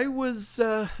 Yeah, I was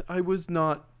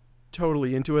not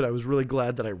totally into it. I was really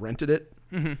glad that I rented it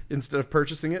instead of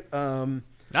purchasing it.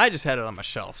 I just had it on my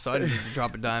shelf, so I didn't need to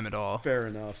drop a dime at all. Fair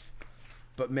enough.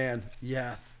 But man,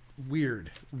 yeah,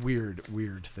 weird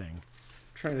thing.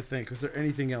 I'm trying to think, was there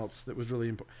anything else that was really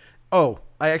important? Oh,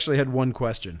 I actually had one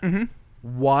question.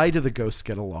 Why do the ghosts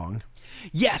get along?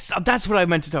 Yes, that's what I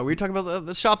meant to tell. We were talking about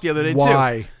the shop the other day, too.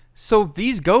 Why? So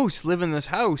these ghosts live in this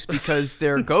house because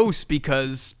they're ghosts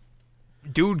because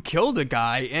dude killed a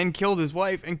guy and killed his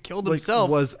wife and killed himself.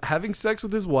 Was having sex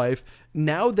with his wife.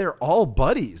 Now they're all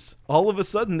buddies. All of a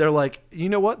sudden, they're like, you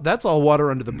know what? That's all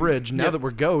water under the bridge. Now that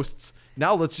we're ghosts,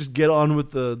 now let's just get on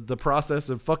with the process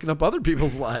of fucking up other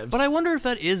people's lives. But I wonder if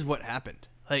that is what happened.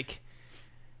 Like,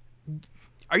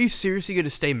 are you seriously going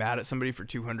to stay mad at somebody for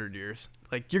 200 years?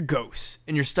 Like, you're ghosts,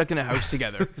 and you're stuck in a house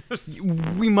together.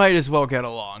 We might as well get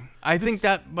along. I think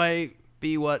that might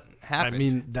be what happened. I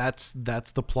mean, that's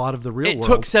the plot of the real world. It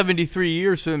took 73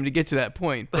 years for them to get to that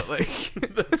point, but like...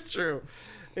 That's true.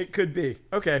 It could be.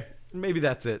 Okay, maybe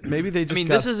that's it. Maybe they just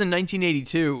this is in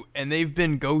 1982, and they've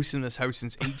been ghosts in this house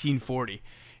since 1840.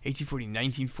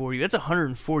 1940. That's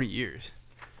 140 years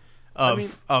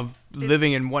of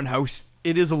living in one house.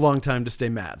 It is a long time to stay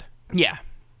mad. Yeah.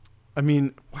 I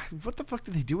mean, what the fuck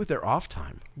do they do with their off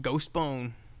time? Ghost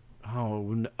bone.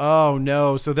 Oh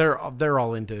no! So they're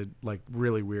all into like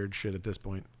really weird shit at this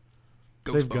point.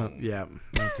 Ghost bone. Yeah,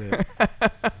 that's it.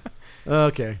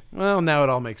 Okay. Well, now it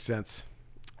all makes sense.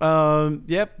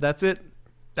 Yep, that's it.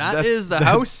 That is the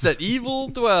house that evil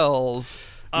dwells.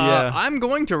 Yeah. I'm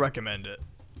going to recommend it.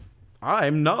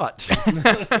 I'm not.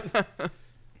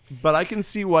 But I can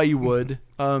see why you would.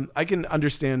 I can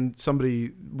understand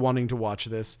somebody wanting to watch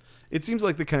this. It seems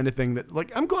like the kind of thing that,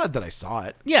 like, I'm glad that I saw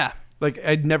it. Yeah. Like,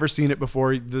 I'd never seen it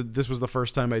before. This was the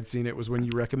first time I'd seen it, was when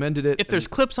you recommended it. If there's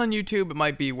clips on YouTube, it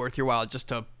might be worth your while just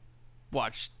to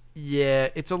watch. Yeah,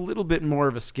 it's a little bit more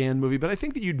of a scan movie, but I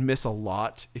think that you'd miss a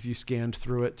lot if you scanned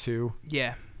through it, too.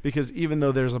 Yeah. Because even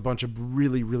though there's a bunch of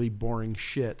really, really boring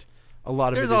shit, a lot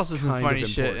of there's it is also some kind funny of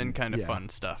shit important. and kind of fun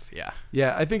stuff. Yeah.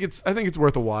 Yeah, I think it's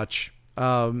worth a watch.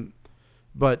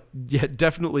 But yeah,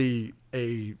 definitely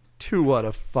a 2 out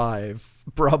of 5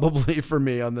 probably for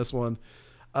me on this one.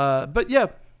 But yeah,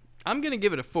 I'm gonna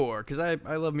give it a 4 because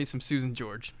I love me some Susan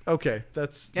George. Okay,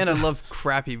 and I love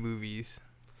crappy movies.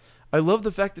 I love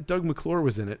the fact that Doug McClure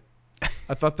was in it.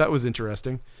 I thought that was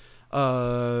interesting.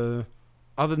 Other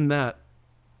than that,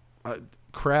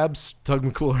 Crabs, Doug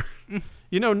McClure.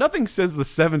 You know, nothing says the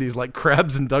 70s like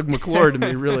Crabs and Doug McClure to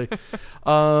me, really.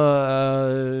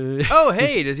 Oh,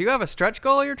 hey, does you have a stretch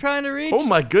goal you're trying to reach? Oh,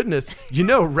 my goodness. You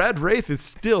know, Rad Wraith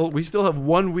we still have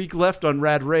 1 week left on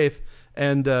Rad Wraith,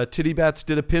 and Titty Bats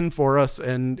did a pin for us,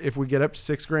 and if we get up to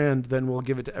 $6,000, then we'll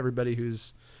give it to everybody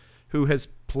who has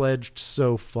pledged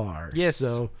so far. Yes.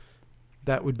 So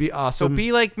that would be awesome. So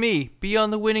be like me. Be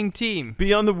on the winning team.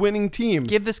 Be on the winning team.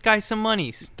 Give this guy some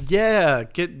monies. Yeah,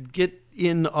 get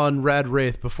in on Rad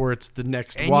Wraith before it's the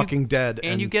next Walking Dead.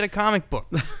 And you get a comic book.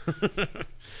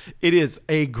 It is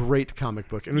a great comic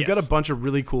book. And we've Yes. got a bunch of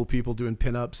really cool people doing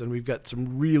pinups, and we've got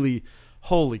some really,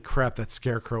 holy crap, that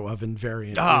Scarecrow Oven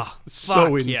variant is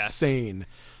so insane. Yes.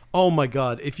 Oh my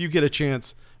God. If you get a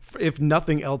chance, if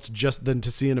nothing else, just then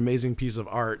to see an amazing piece of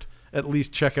art, at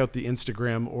least check out the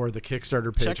Instagram or the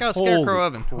Kickstarter page. Check out Scarecrow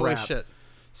Oven. Holy shit.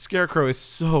 Scarecrow is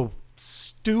so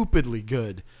stupidly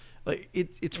good. Like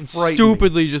it's frightening.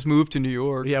 Stupidly just moved to New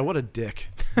York. Yeah, what a dick.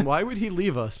 Why would he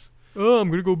leave us? Oh,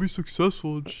 I'm gonna go be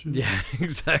successful and shit. Yeah,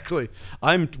 exactly.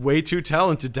 I'm way too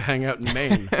talented to hang out in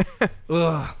Maine.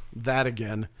 Ugh, that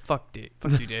again. Fuck you,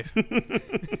 Dave.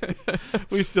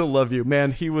 We still love you,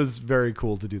 man. He was very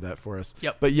cool to do that for us.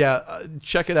 Yep. But yeah,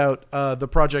 check it out. The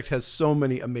project has so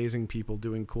many amazing people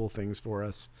doing cool things for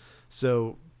us.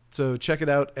 So check it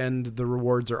out, and the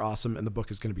rewards are awesome, and the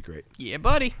book is going to be great. Yeah,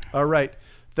 buddy. All right.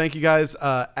 Thank you guys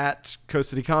at Coast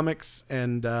City Comics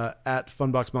and at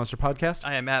Funbox Monster Podcast.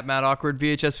 I am at Matt Awkward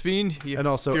VHS Fiend. And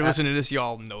also if you're listening to this,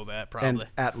 y'all know that probably. And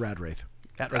at Rad Wraith.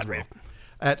 At Rad Wraith.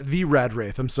 At the Rad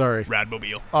Wraith. I'm sorry.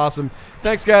 Radmobile. Awesome.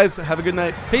 Thanks, guys. Have a good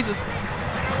night. Pieces.